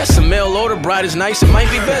 I guess a mail order bride is nice, it might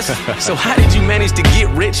be best. So how did you manage to get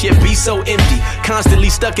rich yet be so empty? Constantly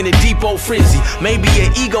stuck in a deep old frenzy. Maybe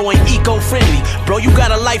your ego ain't eco-friendly. Bro, you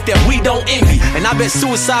got a life that we don't envy. And I bet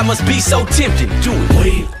suicide must be so tempting. Do it.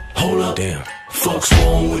 Wait, hold up. Damn. Fuck's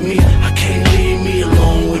wrong with me? I can't leave me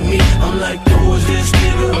alone with me. I'm like, who is this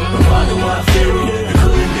nigga? I'm riding my theory. It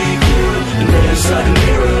couldn't be clearer. The man inside the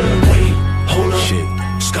mirror. Wait, hold up. Shit.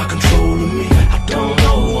 It's got control of me. I don't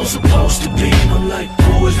know who I'm supposed to be. I'm like,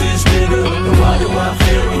 who is this nigga? I'm riding my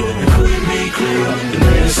theory. It couldn't be clearer. The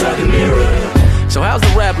man inside the mirror. So how's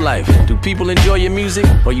the rap life? Do people enjoy your music?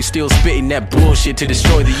 Or you still spitting that bullshit to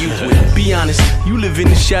destroy the youth with? Be honest, you live in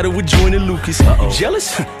the shadow with Joyner Lucas. You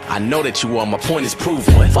jealous? I know that you are, my point is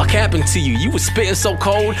proven. What the fuck happened to you? You was spitting so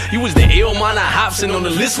cold. You was the ill minor Hopsin on the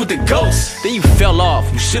list with the ghosts. Then you fell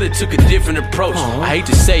off, you should've took a different approach. I hate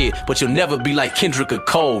to say it, but you'll never be like Kendrick or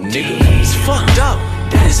Cole, nigga. It's fucked up.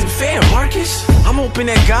 That isn't fair, Marcus. I'm hoping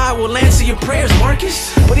that God will answer your prayers,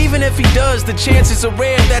 Marcus. But even if he does, the chances are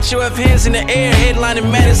rare that you'll have hands in the air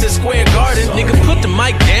headlining Madison Square Garden. Nigga, put the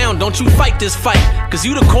mic down, don't you fight this fight. Cause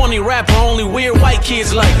you the corny rapper only weird white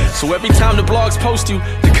kids like. So every time the blogs post you,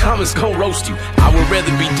 the comments gon' roast you. I would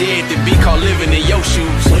rather be dead than be caught living in your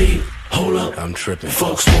shoes. Wait, hold up, I'm tripping.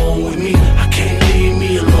 Fuck's wrong with me? I can't leave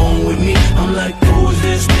me alone with me. I'm like, who is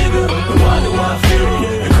this nigga? Why do I fear him?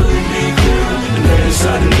 It couldn't be clearer. The man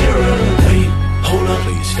inside the mirror. Wait, hold up,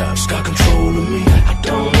 please stop. It's got control of me. I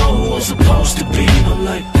don't know who I'm supposed to be. I'm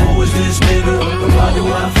like, who is this nigga? Why do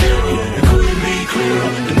I fear him? It couldn't be clearer.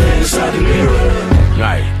 The man inside the mirror.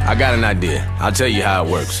 Alright, I got an idea. I'll tell you how it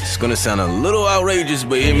works. It's gonna sound a little outrageous,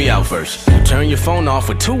 but hear me out first. You turn your phone off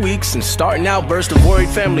for 2 weeks and start an outburst of worried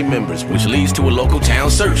family members, which leads to a local town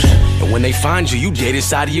search. And when they find you, you dead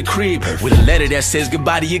inside of your crib with a letter that says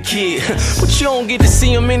goodbye to your kid. But you don't get to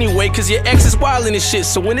see him anyway, cause your ex is wildin' and shit.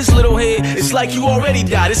 So in his little head, it's like you already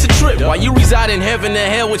died. It's a trip. While you reside in heaven or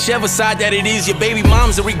hell, whichever side that it is, your baby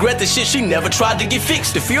mom's a regret the shit she never tried to get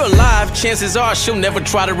fixed. If you're alive, chances are she'll never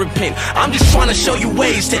try to repent. I'm just trying to show you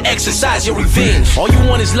ways to exercise your revenge. All you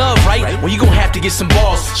want is love, right? Well, you gon' have to get some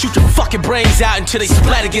balls. Shoot your fucking brains out until they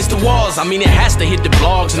splat against the walls. I mean, it has to hit the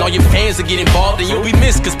blogs, and all your fans will get involved, and you'll be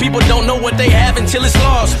missed, cause people don't know what they have until it's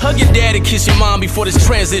lost. Hug your dad and kiss your mom before this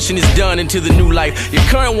transition is done into the new life. Your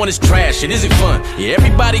current one is trash, it isn't fun. Yeah,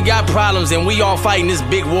 everybody got problems, and we all fighting this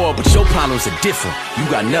big war, but your problems are different. You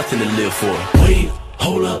got nothing to live for. Wait,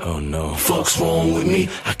 hold up, oh no. Fuck's wrong with me?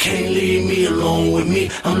 I can't leave me alone with me.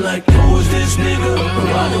 I'm like, who is this nigga?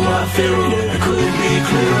 Why do I fear him? It couldn't be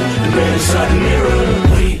clearer. The man inside the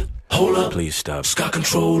mirror. Wait, hold up, please stop. It's got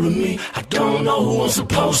control of me. I don't know who I'm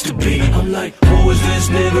supposed to be. I'm like, who is this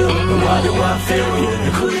nigga? Why do I fear him?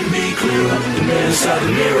 It couldn't be clearer. The man inside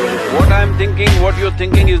the mirror. What I'm thinking, what you're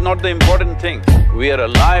thinking is not the important thing. We are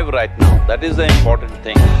alive right now, that is the important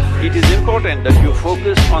thing. It is important that you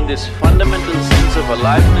focus on this fundamental sense of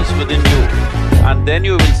aliveness within you, and then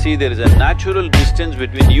you will see there is a natural distance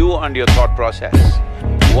between you and your thought process.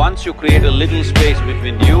 Once you create a little space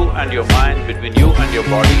between you and your mind, between you and your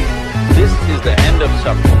body, this is the end of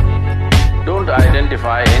suffering. Don't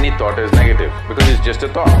identify any thought as negative, because it's just a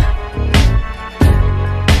thought.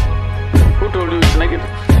 Who told you it's negative?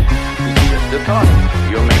 It's just a thought.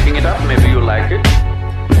 You're making it up, maybe you like it.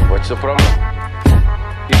 What's the problem?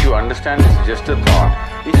 If you understand it's just a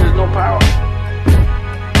thought, it has no power.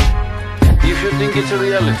 If you think it's a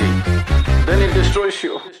reality, then it destroys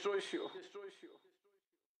you.